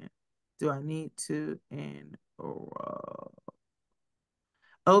drug plan. Do I need to enroll?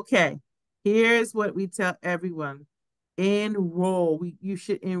 Okay, here's what we tell everyone. Enroll. You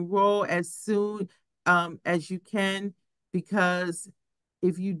should enroll as soon as you can, because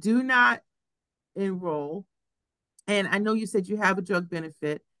if you do not enroll, and I know you said you have a drug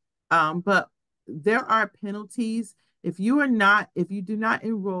benefit, but there are penalties if you do not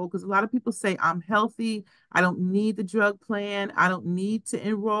enroll, because a lot of people say, I'm healthy, I don't need the drug plan, I don't need to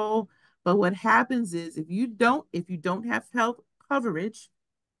enroll. But what happens is if you don't have health coverage,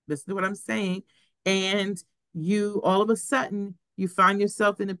 listen to what I'm saying, and you all of a sudden you find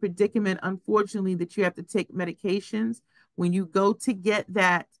yourself in a predicament, unfortunately, that you have to take medications. When you go to get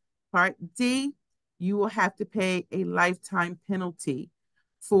that Part D, you will have to pay a lifetime penalty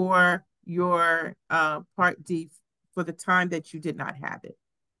for your Part D for the time that you did not have it.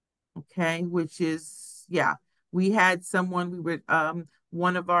 Okay, which is, yeah, we had someone,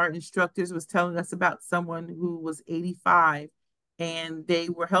 one of our instructors was telling us about someone who was 85 and they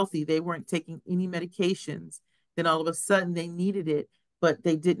were healthy. They weren't taking any medications. Then all of a sudden they needed it, but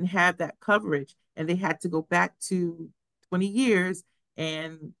they didn't have that coverage and they had to go back to 20 years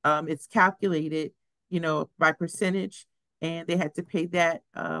and it's calculated, by percentage, and they had to pay that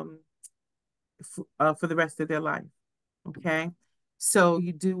for the rest of their life. Okay. So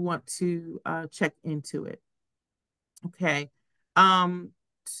you do want to check into it. Okay.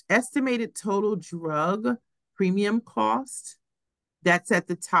 Estimated total drug premium cost. That's at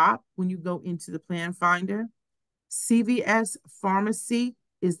the top when you go into the plan finder. CVS pharmacy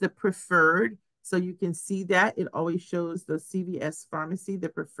is the preferred. So you can see that it always shows the CVS pharmacy, the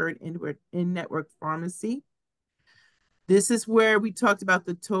preferred in-network pharmacy. This is where we talked about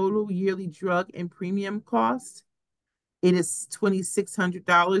the total yearly drug and premium cost. It is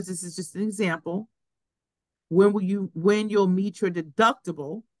 $2,600. This is just an example. When you'll meet your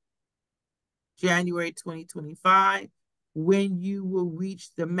deductible? January 2025. When you will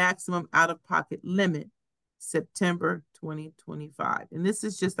reach the maximum out-of-pocket limit? September 2025. And this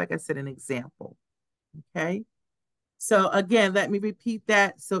is just, like I said, an example. Okay. So again, let me repeat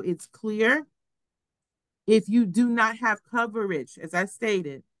that so it's clear. If you do not have coverage, as I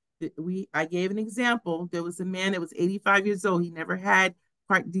stated, I gave an example. There was a man that was 85 years old. He never had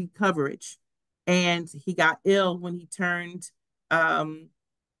Part D coverage. And he got ill when he turned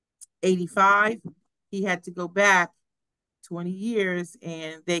 85. He had to go back 20 years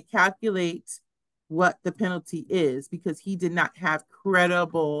and they calculate what the penalty is because he did not have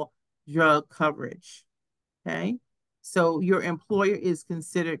credible drug coverage. Okay. So your employer is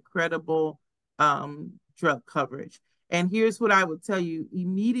considered credible drug coverage. And here's what I would tell you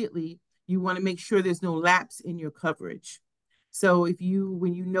immediately. You want to make sure there's no lapse in your coverage. So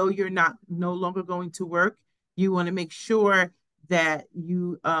when you know you're no longer going to work, you want to make sure that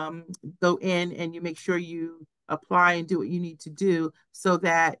you go in and you make sure you apply and do what you need to do so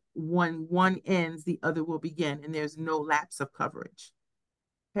that when one ends, the other will begin and there's no lapse of coverage.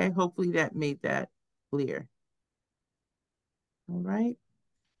 Okay, hopefully that made that clear. All right,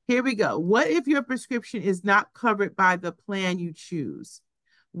 here we go. What if your prescription is not covered by the plan you choose?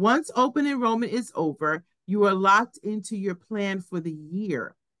 Once open enrollment is over, you are locked into your plan for the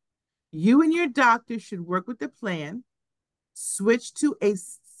year. You and your doctor should work with the plan, switch to a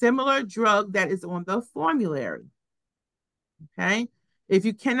similar drug that is on the formulary. Okay. If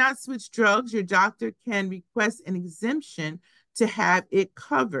you cannot switch drugs, your doctor can request an exemption to have it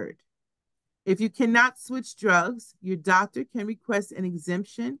covered. If you cannot switch drugs, your doctor can request an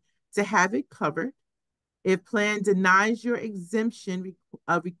exemption to have it covered. If plan denies your exemption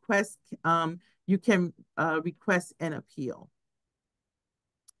request, you can request an appeal.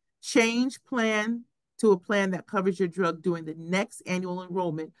 Change plan to a plan that covers your drug during the next annual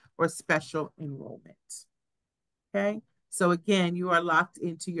enrollment or special enrollment. Okay. So again, you are locked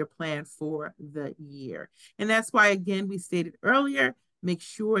into your plan for the year. And that's why, again, we stated earlier, make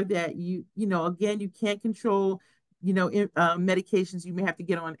sure that again, you can't control, medications you may have to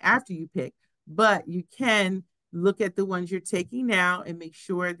get on after you pick, but you can look at the ones you're taking now and make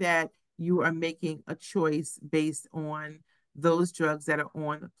sure that you are making a choice based on those drugs that are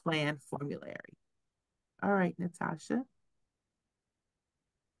on the plan formulary. All right, Natasha.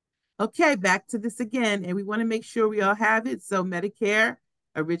 Okay, back to this again, and we want to make sure we all have it. So Medicare,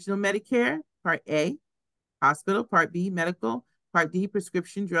 original Medicare, Part A, hospital, Part B, medical, Part D,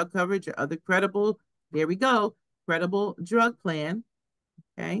 prescription drug coverage or other credible, there we go, credible drug plan,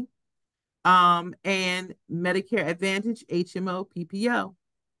 okay? And Medicare Advantage, HMO, PPO.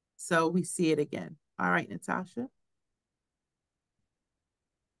 So we see it again. All right, Natasha.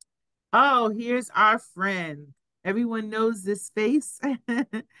 Oh, here's our friend. Everyone knows this face.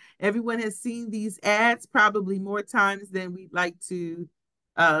 Everyone has seen these ads probably more times than we'd like to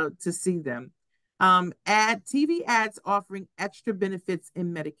see them. TV ads offering extra benefits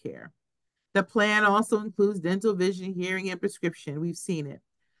in Medicare. The plan also includes dental, vision, hearing, and prescription. We've seen it.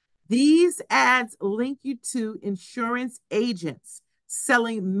 These ads link you to insurance agents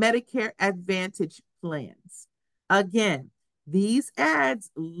selling Medicare Advantage plans. Again, these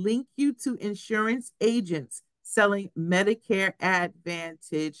ads link you to insurance agents selling Medicare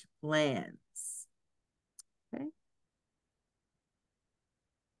Advantage plans. Okay.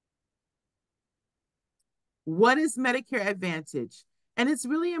 What is Medicare Advantage? And it's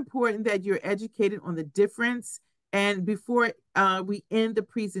really important that you're educated on the difference. And before we end the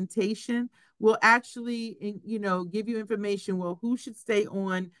presentation, we'll actually, give you information. Well, who should stay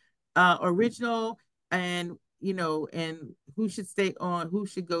on original, and and who should stay on, who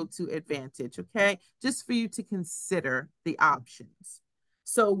should go to Advantage. Okay, just for you to consider the options.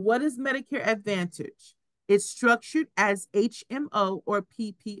 So, what is Medicare Advantage? It's structured as HMO or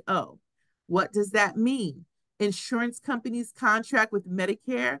PPO. What does that mean? Insurance companies contract with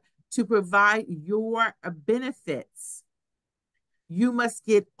Medicare to provide your benefits. You must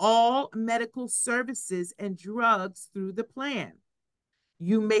get all medical services and drugs through the plan.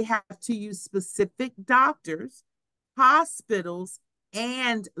 You may have to use specific doctors, hospitals,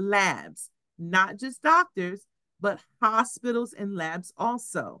 and labs, not just doctors, but hospitals and labs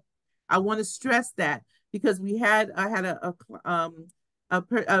also. I want to stress that because I had a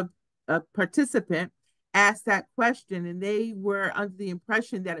participant asked that question, and they were under the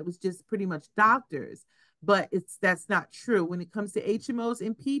impression that it was just pretty much doctors, but that's not true. When it comes to HMOs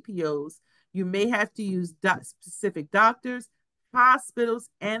and PPOs, you may have to use specific doctors, hospitals,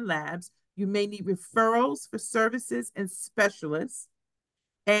 and labs. You may need referrals for services and specialists.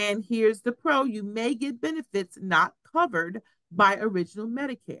 And here's the pro: you may get benefits not covered by original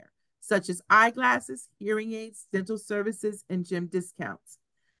Medicare, such as eyeglasses, hearing aids, dental services, and gym discounts.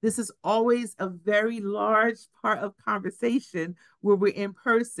 This is always a very large part of conversation where we're in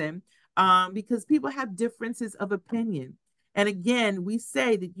person, because people have differences of opinion. And again, we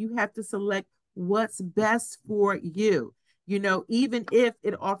say that you have to select what's best for you. Even if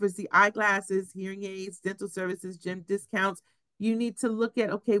it offers the eyeglasses, hearing aids, dental services, gym discounts, you need to look at,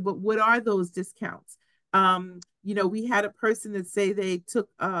 okay, but what are those discounts? We had a person that say they took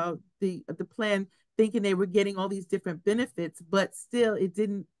the plan thinking they were getting all these different benefits, but still it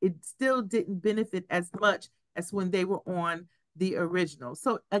still didn't benefit as much as when they were on the original.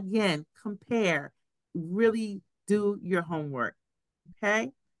 So again, compare, really do your homework.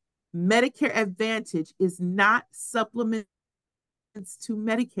 Okay. Medicare Advantage is not supplements to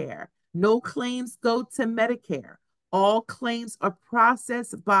Medicare. No claims go to Medicare. All claims are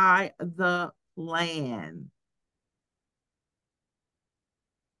processed by the plan.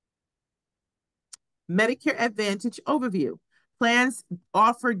 Medicare Advantage overview. Plans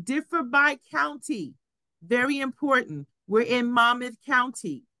offered differ by county. Very important. We're in Monmouth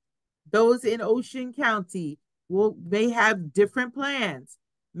County. Those in Ocean County may have different plans.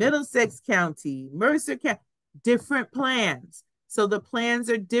 Middlesex County, Mercer County, different plans. So the plans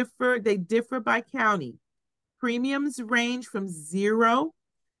they differ by county. Premiums range from $0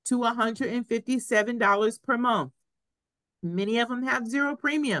 to $157 per month. Many of them have zero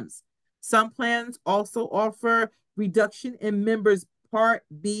premiums. Some plans also offer reduction in members' Part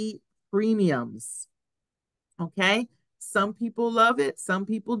B premiums. Okay? Some people love it, some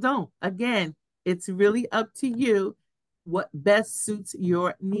people don't. Again, it's really up to you what best suits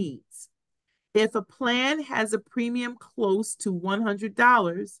your needs. If a plan has a premium close to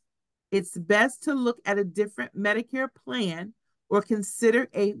 $100, it's best to look at a different Medicare plan or consider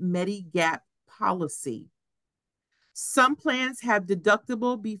a Medigap policy. Some plans have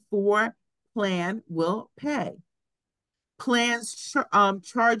deductible before plan will pay. Plans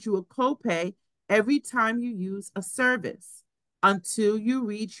charge you a copay every time you use a service until you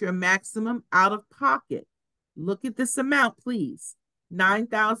reach your maximum out of pocket. Look at this amount, please.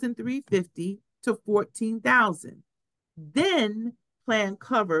 $9,350 to $14,000. Then plan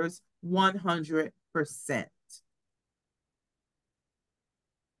covers 100%.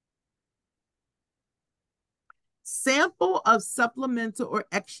 Sample of supplemental or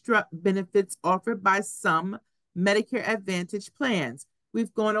extra benefits offered by some Medicare Advantage plans.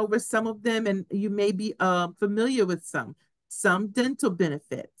 We've gone over some of them, and you may be familiar with some. Some dental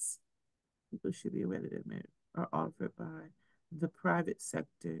benefits. People should be aware that they are offered by the private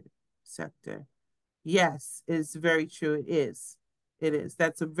sector. Yes, it's very true. It is. It is.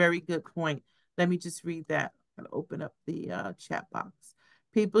 That's a very good point. Let me just read that. I'll open up the chat box.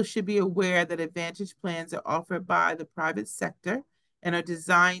 People should be aware that Advantage plans are offered by the private sector and are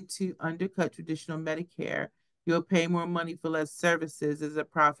designed to undercut traditional Medicare. You'll pay more money for less services as a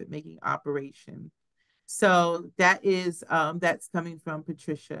profit-making operation. So that is that's coming from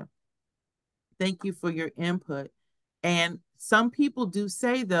Patricia. Thank you for your input. And some people do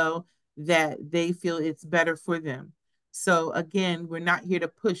say, though, that they feel it's better for them. So again, we're not here to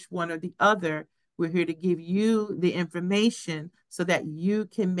push one or the other. We're here to give you the information so that you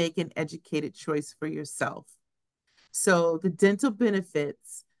can make an educated choice for yourself. So the dental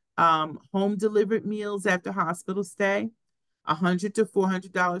benefits, home delivered meals after hospital stay, $100 to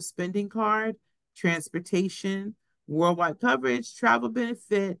 $400 spending card, transportation, worldwide coverage, travel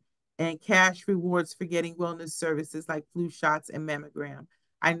benefit, and cash rewards for getting wellness services like flu shots and mammogram.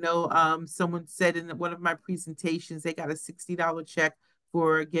 I know someone said in one of my presentations, they got a $60 check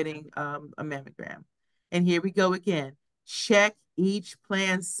for getting a mammogram. And here we go again. Check each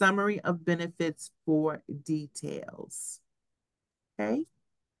plan's summary of benefits for details. Okay.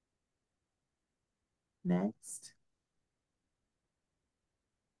 Next.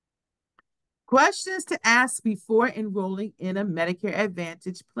 Questions to ask before enrolling in a Medicare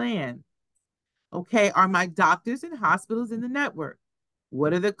Advantage plan. Okay, are my doctors and hospitals in the network?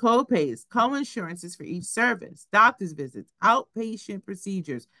 What are the copays, co-insurances for each service, doctor's visits, outpatient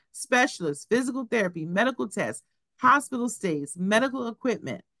procedures, specialists, physical therapy, medical tests, hospital stays, medical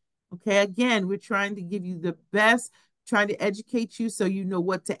equipment? Okay, again, we're trying to give you the best, trying to educate you so you know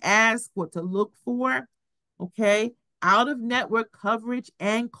what to ask, what to look for. Okay, out-of-network coverage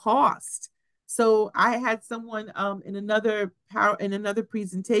and cost. So I had someone in another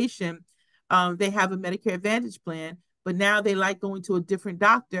presentation, they have a Medicare Advantage plan, but now they like going to a different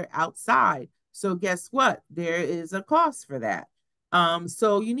doctor outside. So guess what? There is a cost for that.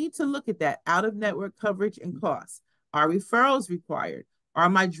 So you need to look at that out-of-network coverage and costs. Are referrals required? Are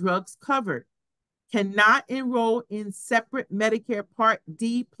my drugs covered? Cannot enroll in separate Medicare Part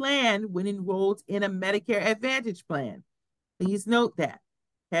D plan when enrolled in a Medicare Advantage plan. Please note that,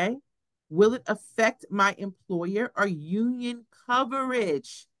 okay? Will it affect my employer or union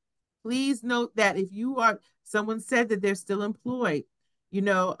coverage? Please note that if you are, someone said that they're still employed, you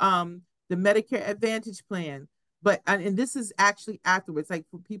know, the Medicare Advantage plan, but, and this is actually afterwards, like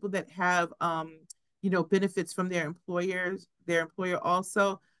for people that have, you know, benefits from their employers, their employer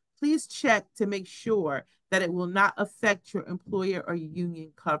also, please check to make sure that it will not affect your employer or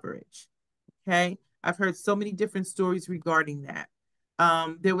union coverage, okay? I've heard so many different stories regarding that.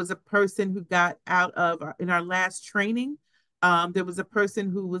 There was a person who got out of, in our last training, there was a person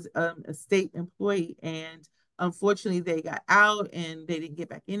who was a state employee, and unfortunately they got out and they didn't get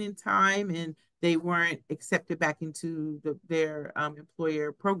back in time, and they weren't accepted back into their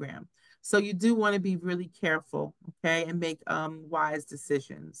employer program. So you do want to be really careful, okay, and make wise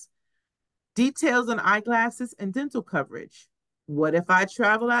decisions. Details on eyeglasses and dental coverage. What if I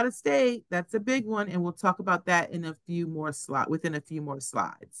travel out of state? That's a big one, and we'll talk about that in a few more within a few more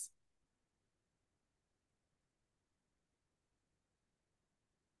slides.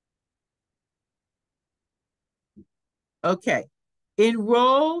 Okay.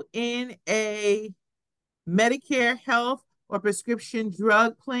 Enroll in a Medicare health or prescription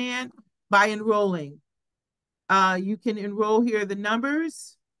drug plan by enrolling. You can enroll. Here are the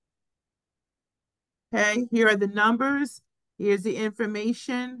numbers. Okay, here are the numbers. Here's the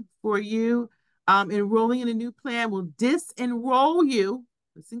information for you. Enrolling in a new plan will disenroll you.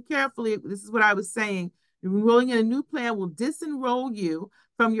 Listen carefully. This is what I was saying. Enrolling in a new plan will disenroll you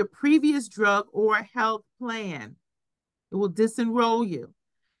from your previous drug or health plan. It will disenroll you.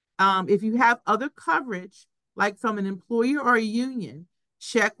 If you have other coverage, like from an employer or a union,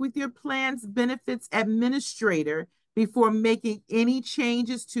 check with your plan's benefits administrator before making any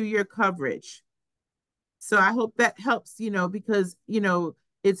changes to your coverage. So I hope that helps, you know, because, you know,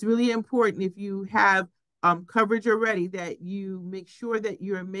 it's really important if you have coverage already that you make sure that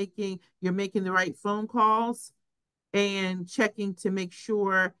you're making the right phone calls and checking to make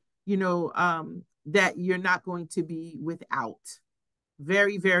sure, you know, that you're not going to be without.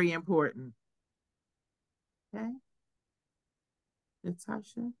 Very, very important. Okay.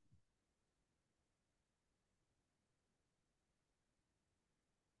 Natasha.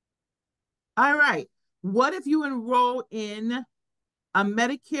 All right. What if you enroll in a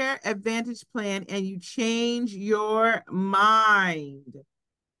Medicare Advantage plan and you change your mind?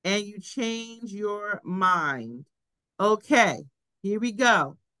 And you change your mind. Okay, here we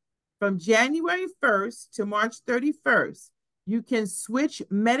go. From January 1st to March 31st, you can switch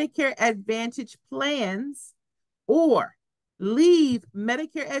Medicare Advantage plans or leave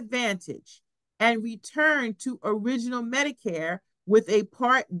Medicare Advantage and return to original Medicare with a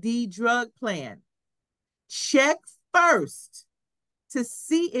Part D drug plan. Check first to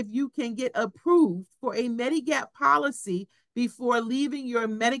see if you can get approved for a Medigap policy before leaving your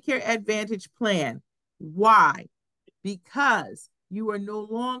Medicare Advantage plan. Why? Because you are no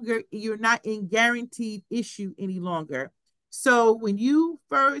longer, you're not in guaranteed issue any longer. So when you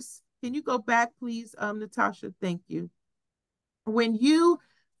first, can you go back, please, Natasha? Thank you. When you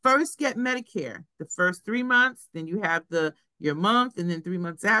first get Medicare, the first 3 months, then you have your month, and then 3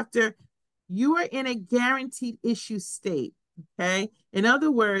 months after, you are in a guaranteed issue state. Okay. In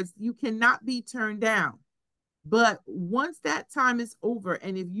other words, you cannot be turned down. But once that time is over,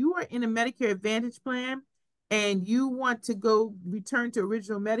 and if you are in a Medicare Advantage plan and you want to go return to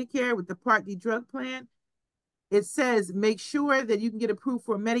original Medicare with the Part D drug plan, it says make sure that you can get approved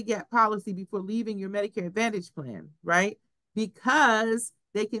for a Medigap policy before leaving your Medicare Advantage plan, right? Because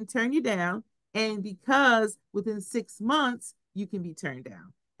they can turn you down, and because within 6 months you can be turned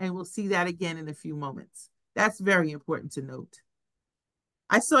down. And we'll see that again in a few moments. That's very important to note.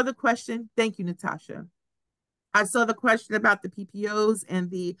 I saw the question. Thank you, Natasha. I saw the question about the PPOs and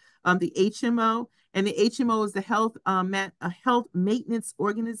the HMO, and the HMO is the a health maintenance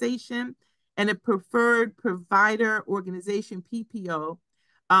organization, and a preferred provider organization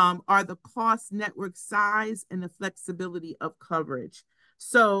are the cost, network size, and the flexibility of coverage.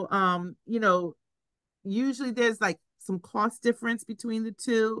 So usually there's like some cost difference between the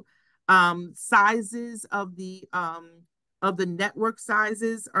two. Sizes of the network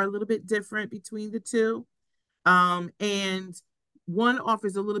sizes are a little bit different between the two. And one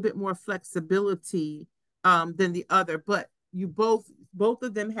offers a little bit more flexibility than the other, but you both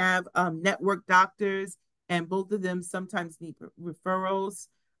of them have network doctors, and both of them sometimes need referrals.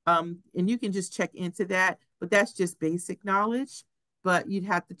 And you can just check into that, but that's just basic knowledge. But you'd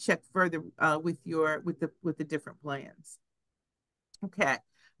have to check further with the different plans. Okay.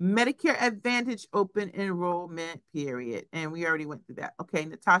 Medicare Advantage open enrollment period. And we already went through that. Okay,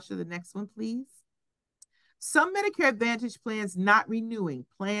 Natasha, the next one, please. Some Medicare Advantage plans not renewing,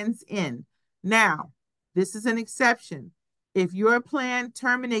 plans in. Now, this is an exception. If your plan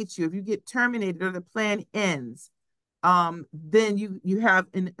terminates you, if you get terminated or the plan ends, then you have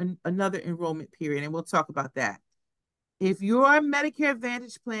another enrollment period, and we'll talk about that. If your Medicare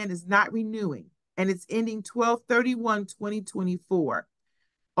Advantage plan is not renewing and it's ending 12/31/2024,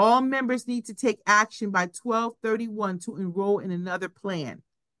 all members need to take action by 12/31 to enroll in another plan.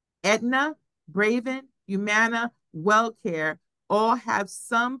 Aetna, Braven, Humana, WellCare all have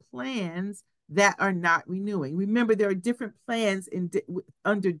some plans that are not renewing. Remember, there are different plans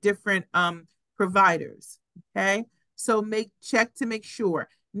under different providers. Okay, so check to make sure.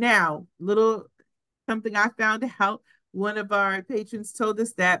 Now, something I found out. One of our patrons told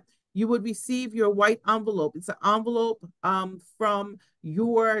us that you would receive your white envelope. It's an envelope from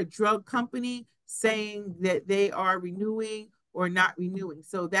your drug company saying that they are renewing or not renewing.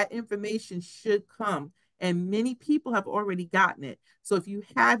 So that information should come, and many people have already gotten it. So if you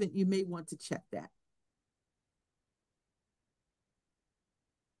haven't, you may want to check that.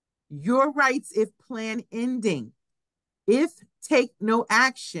 Your rights if plan ending. If take no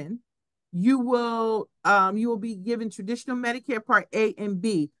action, you will be given traditional Medicare Part A and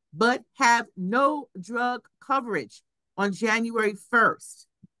B, but have no drug coverage on January 1st.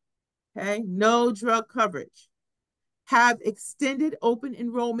 Okay, no drug coverage. Have extended open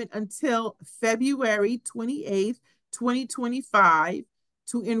enrollment until February 28th, 2025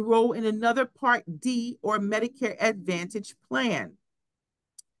 to enroll in another Part D or Medicare Advantage plan.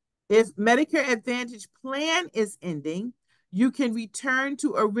 If Medicare Advantage plan is ending, you can return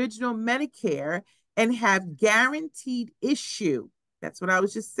to original Medicare and have guaranteed issue. That's what I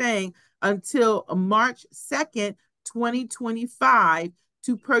was just saying, until March 2nd, 2025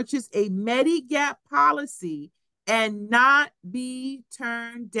 to purchase a Medigap policy and not be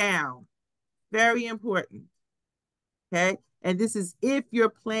turned down. Very important. Okay. And this is if your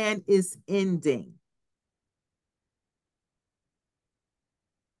plan is ending.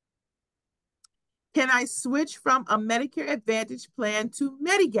 Can I switch from a Medicare Advantage plan to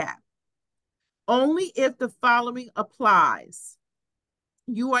Medigap? Only if the following applies.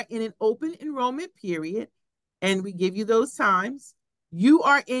 You are in an open enrollment period, and we give you those times. You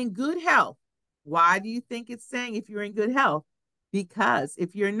are in good health, Why do you think it's saying if you're in good health? Because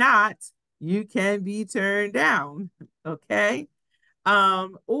if you're not, you can be turned down, okay?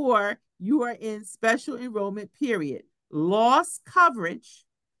 Or you are in special enrollment period, lost coverage,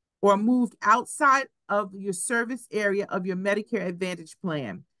 or moved outside of your service area of your Medicare Advantage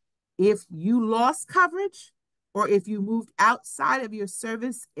plan. If you lost coverage or if you moved outside of your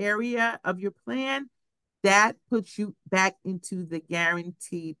service area of your plan, that puts you back into the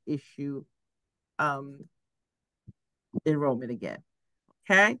guaranteed issue enrollment again.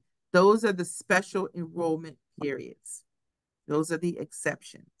 Okay? Those are the special enrollment periods. Those are the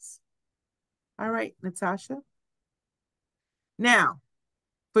exceptions. All right, Natasha. Now,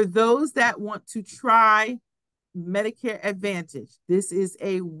 for those that want to try Medicare Advantage, this is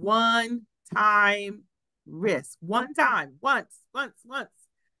a one-time risk. One time, once.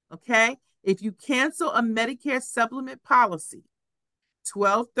 Okay? If you cancel a Medicare supplement policy,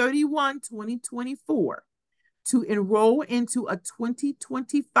 12/31/2024, to enroll into a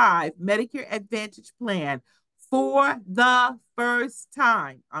 2025 Medicare Advantage plan for the first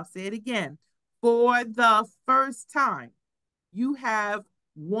time, I'll say it again, for the first time, you have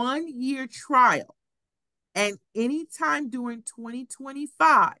 1 year trial. And anytime during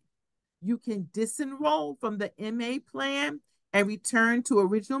 2025, you can disenroll from the MA plan and return to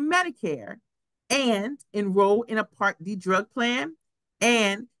original Medicare and enroll in a Part D drug plan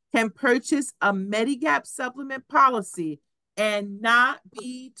and can purchase a Medigap supplement policy and not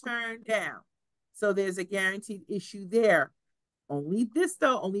be turned down. So there's a guaranteed issue there. Only this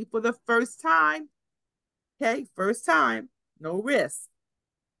though, only for the first time. Okay, first time, no risk.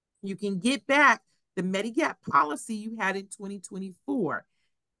 You can get back the Medigap policy you had in 2024.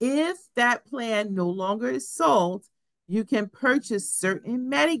 If that plan no longer is sold, you can purchase certain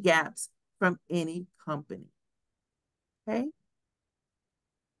Medigaps from any company. Okay?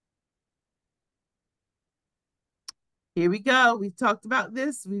 Here we go. We've talked about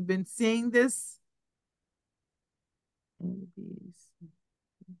this. We've been seeing this.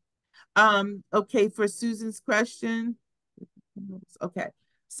 Okay, for Susan's question. Okay,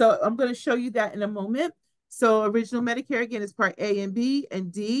 so I'm going to show you that in a moment. So original Medicare, again, is Part A and B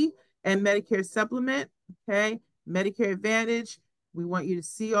and D, and Medicare Supplement, okay? Medicare Advantage, we want you to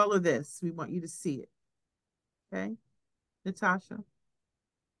see all of this. We want you to see it, okay? Natasha?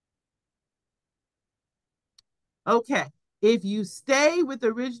 Okay, if you stay with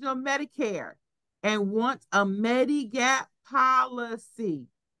original Medicare and want a Medigap policy,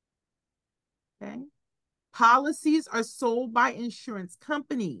 okay? Policies are sold by insurance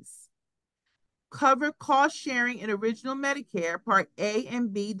companies. Cover cost sharing in original Medicare, Part A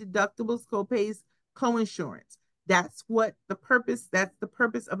and B, deductibles, copays, coinsurance. That's what the purpose, that's the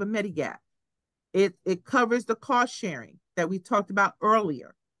purpose of a Medigap. It covers the cost sharing that we talked about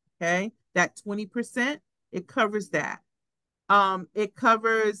earlier, okay? That 20%, it covers that. It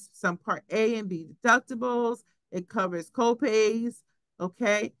covers some Part A and B deductibles. It covers copays,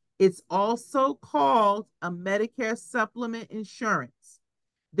 okay? It's also called a Medicare supplement insurance.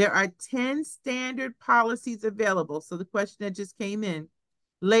 There are 10 standard policies available. So the question that just came in,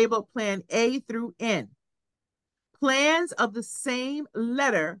 labeled Plan A through N. Plans of the same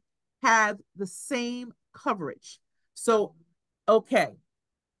letter have the same coverage. So, okay,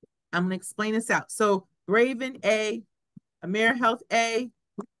 I'm going to explain this out. So Raven A, AmeriHealth A,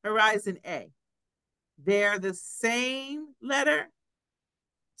 Horizon A. They're the same letter,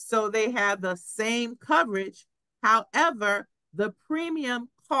 so they have the same coverage. However, the premium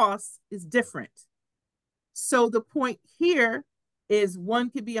cost is different. So the point here is one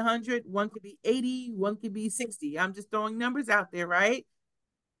could be 100, one could be 80, one could be 60. I'm just throwing numbers out there, right?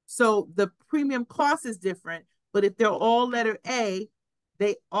 So the premium cost is different, but if they're all letter A,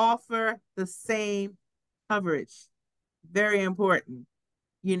 they offer the same coverage. Very important.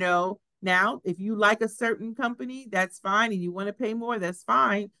 You know, now, if you like a certain company, that's fine, and you want to pay more, that's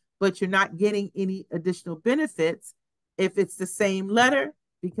fine, but you're not getting any additional benefits if it's the same letter,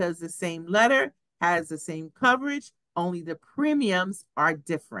 because the same letter has the same coverage, only the premiums are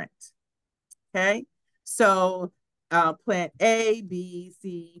different. Okay, so plan A, B,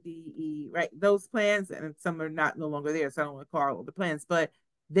 C, D, E, right? Those plans, and some are not no longer there, so I don't want to call all the plans, but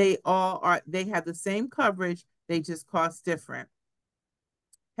they all are, they have the same coverage, they just cost different.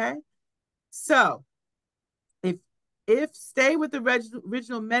 Okay, so if stay with the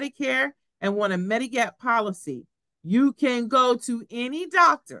original Medicare and want a Medigap policy, you can go to any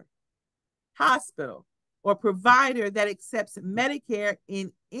doctor, hospital, or provider that accepts Medicare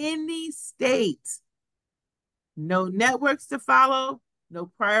in any state. No networks to follow, no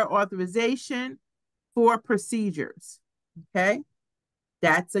prior authorization for procedures. Okay.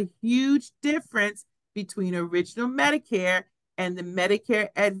 That's a huge difference between original Medicare and the Medicare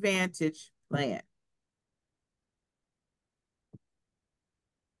Advantage plan.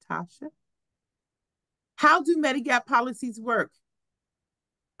 Tasha? How do Medigap policies work?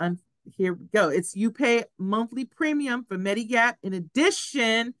 Here we go. It's you pay monthly premium for Medigap in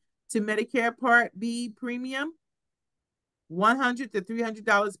addition to Medicare Part B premium, $100 to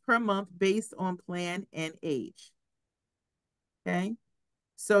 $300 per month based on plan and age. Okay.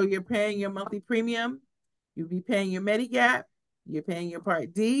 So you're paying your monthly premium. You'll be paying your Medigap. You're paying your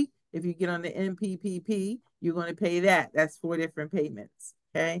Part D. If you get on the MPPP, you're going to pay that. That's 4 different payments.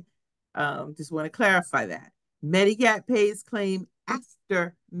 Okay. Just want to clarify that. Medigap pays claim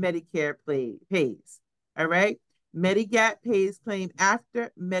after Medicare pays. All right. Medigap pays claim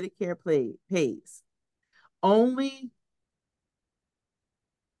after Medicare pays. Only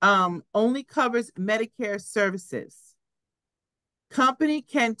covers Medicare services. Company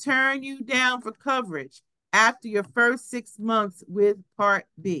can turn you down for coverage after your first 6 months with Part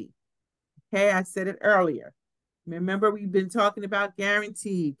B. Okay, I said it earlier. Remember, we've been talking about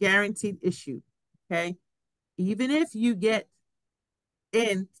guaranteed issue. Okay, even if you get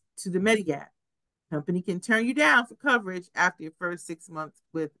into the Medigap, company can turn you down for coverage after your first 6 months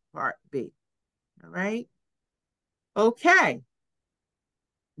with Part B. All right. Okay.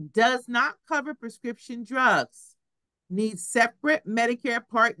 Does not cover prescription drugs. Needs separate Medicare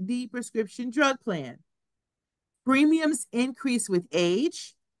Part D prescription drug plan. Premiums increase with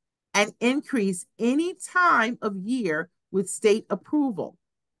age and increase any time of year with state approval.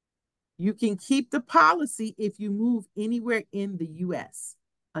 You can keep the policy if you move anywhere in the U.S.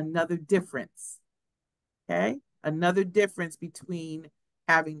 Another difference. Okay? Another difference between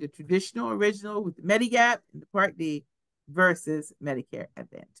having the traditional original with the Medigap and the Part D versus Medicare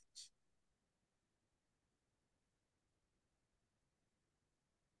Advantage.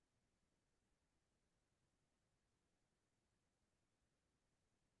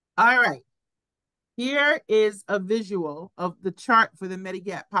 All right. Here is a visual of the chart for the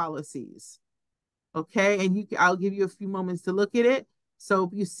Medigap policies. Okay, and I'll give you a few moments to look at it.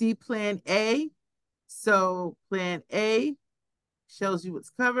 So you see Plan A. So Plan A shows you what's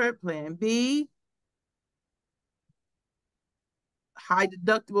covered. Plan B, high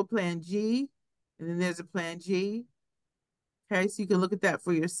deductible Plan G, and then there's a Plan G. Okay, so you can look at that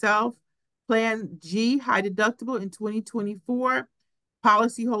for yourself. Plan G, high deductible in 2024.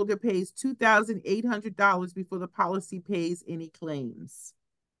 Policyholder pays $2,800 before the policy pays any claims.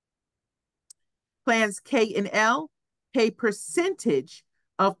 Plans K and L pay percentage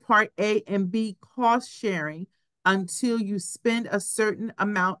of Part A and B cost sharing until you spend a certain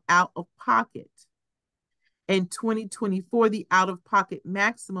amount out of pocket. In 2024, the out-of-pocket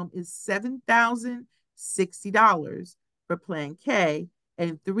maximum is $7,060 for Plan K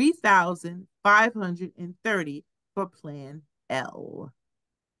and $3,530 for Plan L.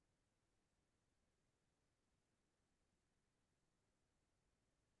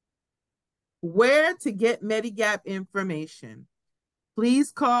 Where to get Medigap information?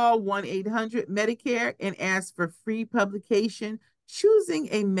 Please call 1-800-MEDICARE and ask for free publication choosing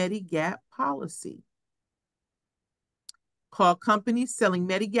a Medigap policy. Call companies selling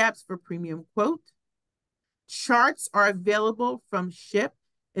Medigaps for premium quote. Charts are available from SHIP,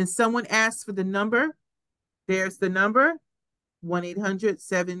 and someone asks for the number. There's the number,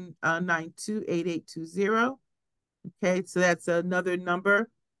 1-800-792-8820. Okay, so that's another number.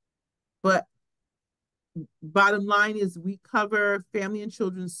 But bottom line is we cover Family and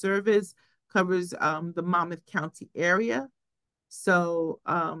Children's Service, covers the Monmouth County area. So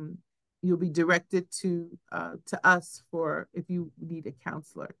you'll be directed to us for if you need a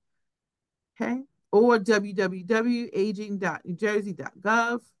counselor. Okay, or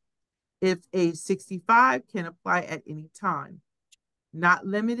www.aging.newjersey.gov. If age 65 can apply at any time. Not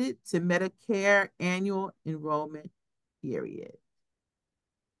limited to Medicare annual enrollment period.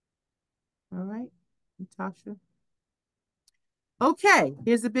 All right, Natasha. Okay,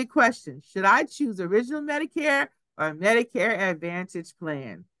 here's a big question. Should I choose original Medicare or Medicare Advantage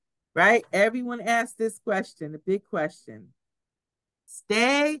plan? Right? Everyone asks this question, a big question.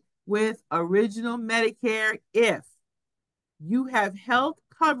 Stay with original Medicare if you have health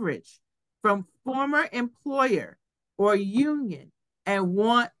coverage from former employer or union and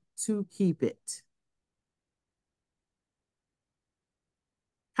want to keep it.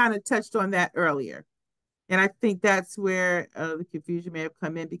 Kind of touched on that earlier. And I think that's where the confusion may have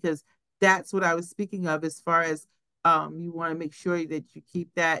come in, because that's what I was speaking of as far as you want to make sure that you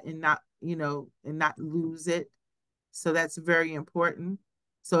keep that and not, and not lose it. So that's very important.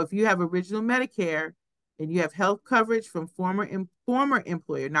 So if you have original Medicare and you have health coverage from former former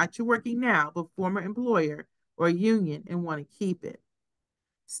employer, not you're working now, but former employer or union and want to keep it.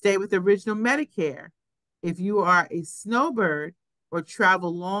 Stay with original Medicare if you are a snowbird or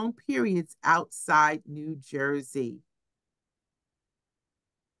travel long periods outside New Jersey.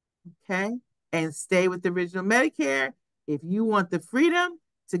 Okay? And stay with the original Medicare if you want the freedom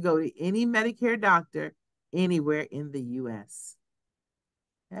to go to any Medicare doctor anywhere in the US.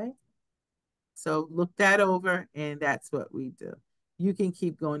 Okay? So look that over, and that's what we do. You can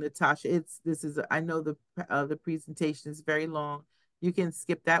keep going, Natasha. I know the presentation is very long. You can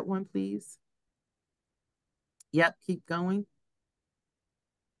skip that one, please. Yep, keep going.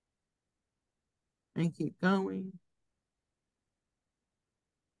 And keep going.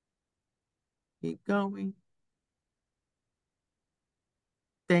 Keep going.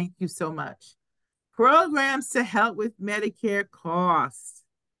 Thank you so much. Programs to help with Medicare costs.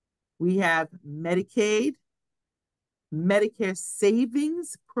 We have Medicaid, Medicare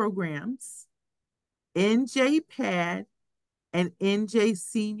savings programs, NJ-PAD, and NJ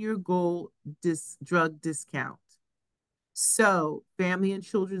Senior Gold drug discount. So Family and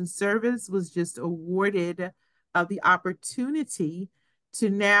Children's Service was just awarded the opportunity to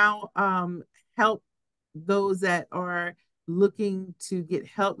now help those that are looking to get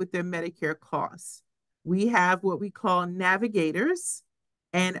help with their Medicare costs. We have what we call navigators,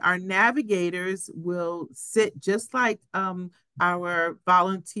 and our navigators will sit just like our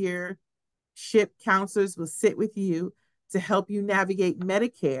volunteer SHIP counselors will sit with you to help you navigate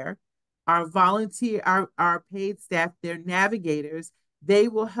Medicare. Our paid staff, their navigators, they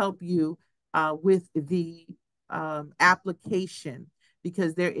will help you with the application,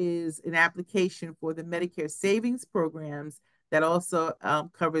 because there is an application for the Medicare savings programs that also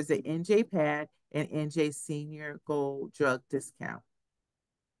covers the NJ-PAD and NJ Senior Gold drug discount.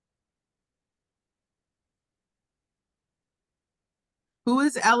 Who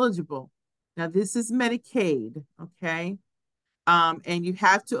is eligible? Now, this is Medicaid, okay? And you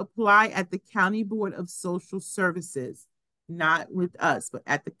have to apply at the County Board of Social Services, not with us, but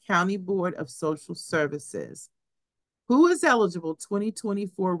at the County Board of Social Services. Who is eligible?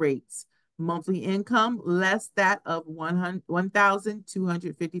 2024 rates. Monthly income less that of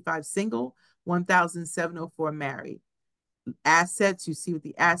 1,255 single, 1,704 married. Assets, you see what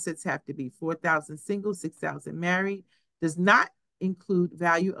the assets have to be: 4,000 single, 6,000 married. Does not include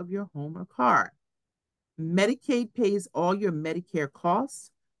value of your home or car. Medicaid pays all your Medicare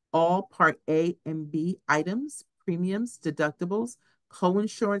costs, all Part A and B items, premiums, deductibles,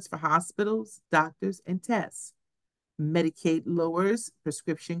 co-insurance for hospitals, doctors, and tests. Medicaid lowers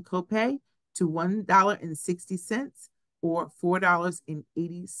prescription copay to $1.60 or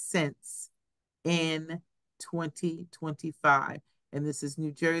 $4.80 in 2025. And this is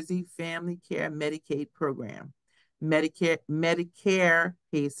New Jersey Family Care Medicaid program. Medicare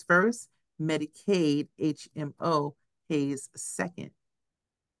pays first. Medicaid HMO pays second.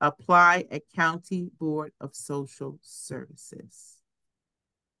 Apply at County Board of Social Services.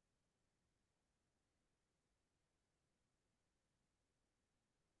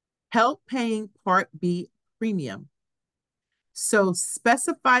 Help paying Part B premium. So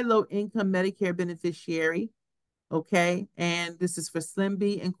specify low-income Medicare beneficiary, okay? And this is for Slim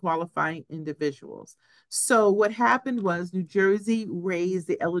B and qualifying individuals. So what happened was New Jersey raised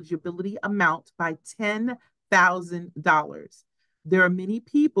the eligibility amount by $10,000. There are many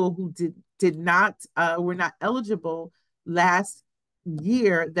people who were not eligible last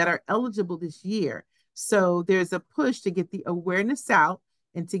year that are eligible this year. So there's a push to get the awareness out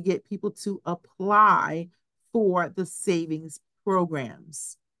and to get people to apply for the savings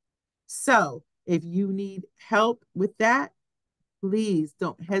programs. So if you need help with that, please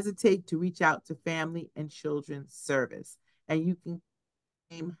don't hesitate to reach out to Family and Children's Service. And you can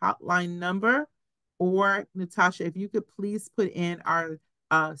name hotline number, or Natasha, if you could please put in our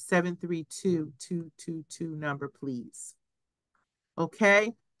 732-222 number, please.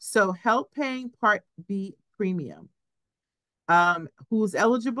 Okay, so help paying Part B premium. Who's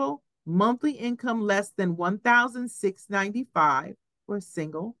eligible? Monthly income less than $1,695 for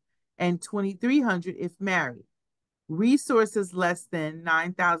single, and $2,300 if married. Resources less than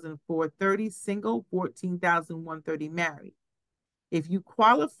 $9,430 single, $14,130 married. If you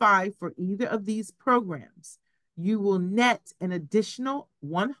qualify for either of these programs, you will net an additional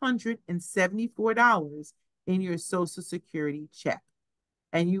 $174 in your Social Security check.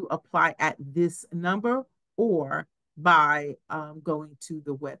 And you apply at this number or by going to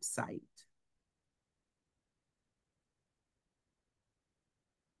the website.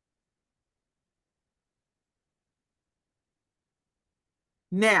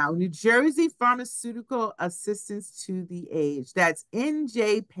 Now, New Jersey Pharmaceutical Assistance to the Aged. That's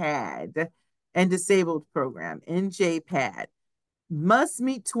NJPAD and Disabled Program, NJPAD. Must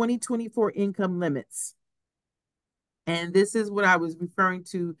meet 2024 income limits. And this is what I was referring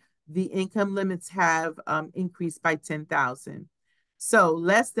to. The income limits have increased by 10,000. So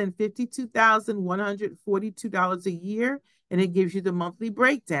less than $52,142 a year, and it gives you the monthly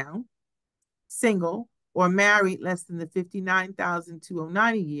breakdown. Single or married, less than the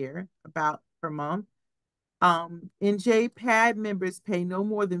 $59,209 a year, about per month. NJPAD members pay no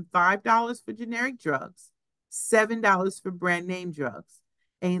more than $5 for generic drugs, $7 for brand name drugs.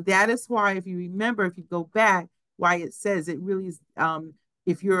 And that is why, if you remember, if you go back, why it says it really is,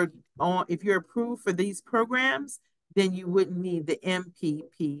 if you're approved for these programs, then you wouldn't need the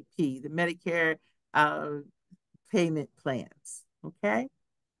MPPP, the Medicare payment plans. Okay.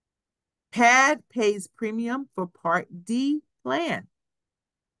 PAD pays premium for Part D plan.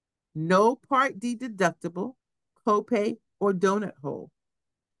 No Part D deductible, copay, or donut hole.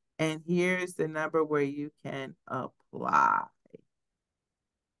 And here's the number where you can apply.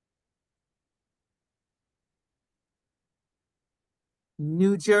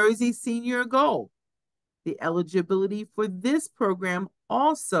 New Jersey Senior Goal. The eligibility for this program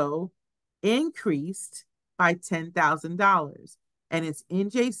also increased by $10,000, and it's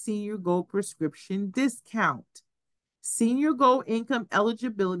NJ Senior Goal prescription discount. Senior Goal income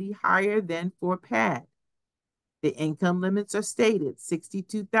eligibility higher than for PAD. The income limits are stated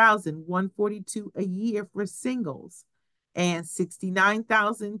 $62,142 a year for singles and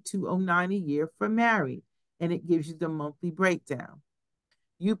 $69,209 a year for married, and it gives you the monthly breakdown.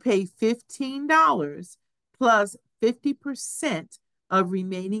 You pay $15 plus 50% of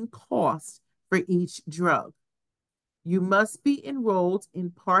remaining costs for each drug. You must be enrolled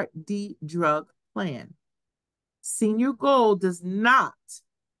in Part D drug plan. Senior Goal does not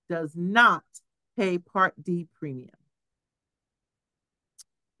pay Part D premium.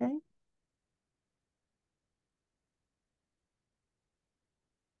 Okay.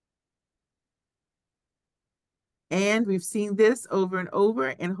 And we've seen this over and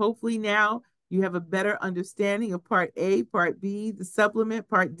over, and hopefully now you have a better understanding of Part A, Part B, the supplement,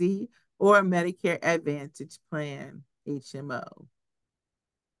 Part D, or Medicare Advantage Plan, HMO,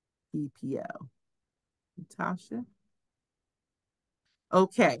 PPO. Natasha?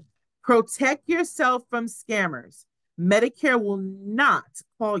 Okay. Protect yourself from scammers. Medicare will not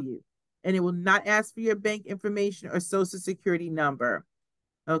call you, and it will not ask for your bank information or social security number.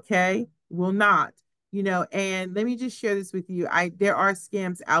 Okay? Will not. And let me just share this with you. There are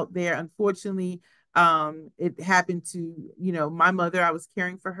scams out there. Unfortunately, it happened to, my mother. I was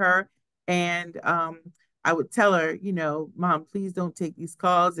caring for her, and I would tell her, Mom, please don't take these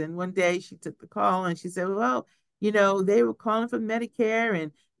calls. And one day she took the call and she said, well, they were calling for Medicare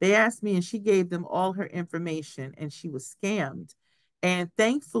and they asked me, and she gave them all her information, and she was scammed. And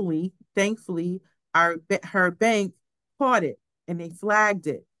thankfully, her bank caught it and they flagged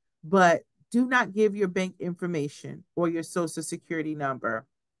it. But do not give your bank information or your social security number.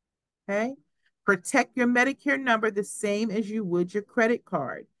 Okay? Protect your Medicare number the same as you would your credit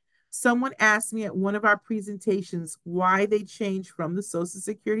card. Someone asked me at one of our presentations why they changed from the social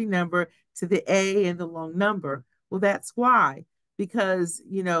security number to the A and the long number. Well, that's why. Because,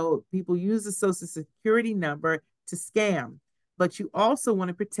 people use the social security number to scam. But you also want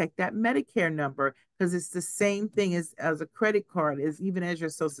to protect that Medicare number because it's the same thing as a credit card, even as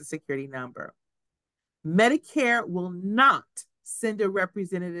your social security number. Medicare will not send a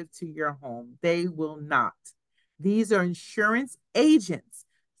representative to your home. They will not. These are insurance agents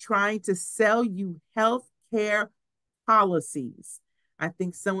trying to sell you health care policies. I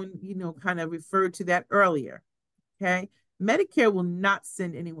think someone, kind of referred to that earlier. Okay. Medicare will not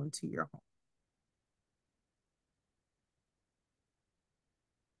send anyone to your home.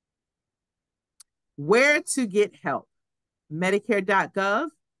 Where to get help? Medicare.gov,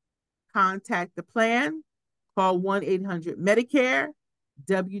 contact the plan, call 1-800-MEDICARE,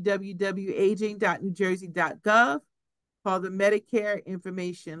 www.aging.newjersey.gov, call the Medicare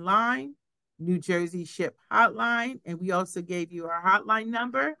information line, New Jersey SHIP hotline, and we also gave you our hotline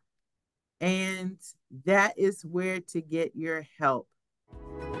number, and that is where to get your help.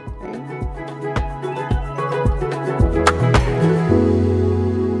 Okay.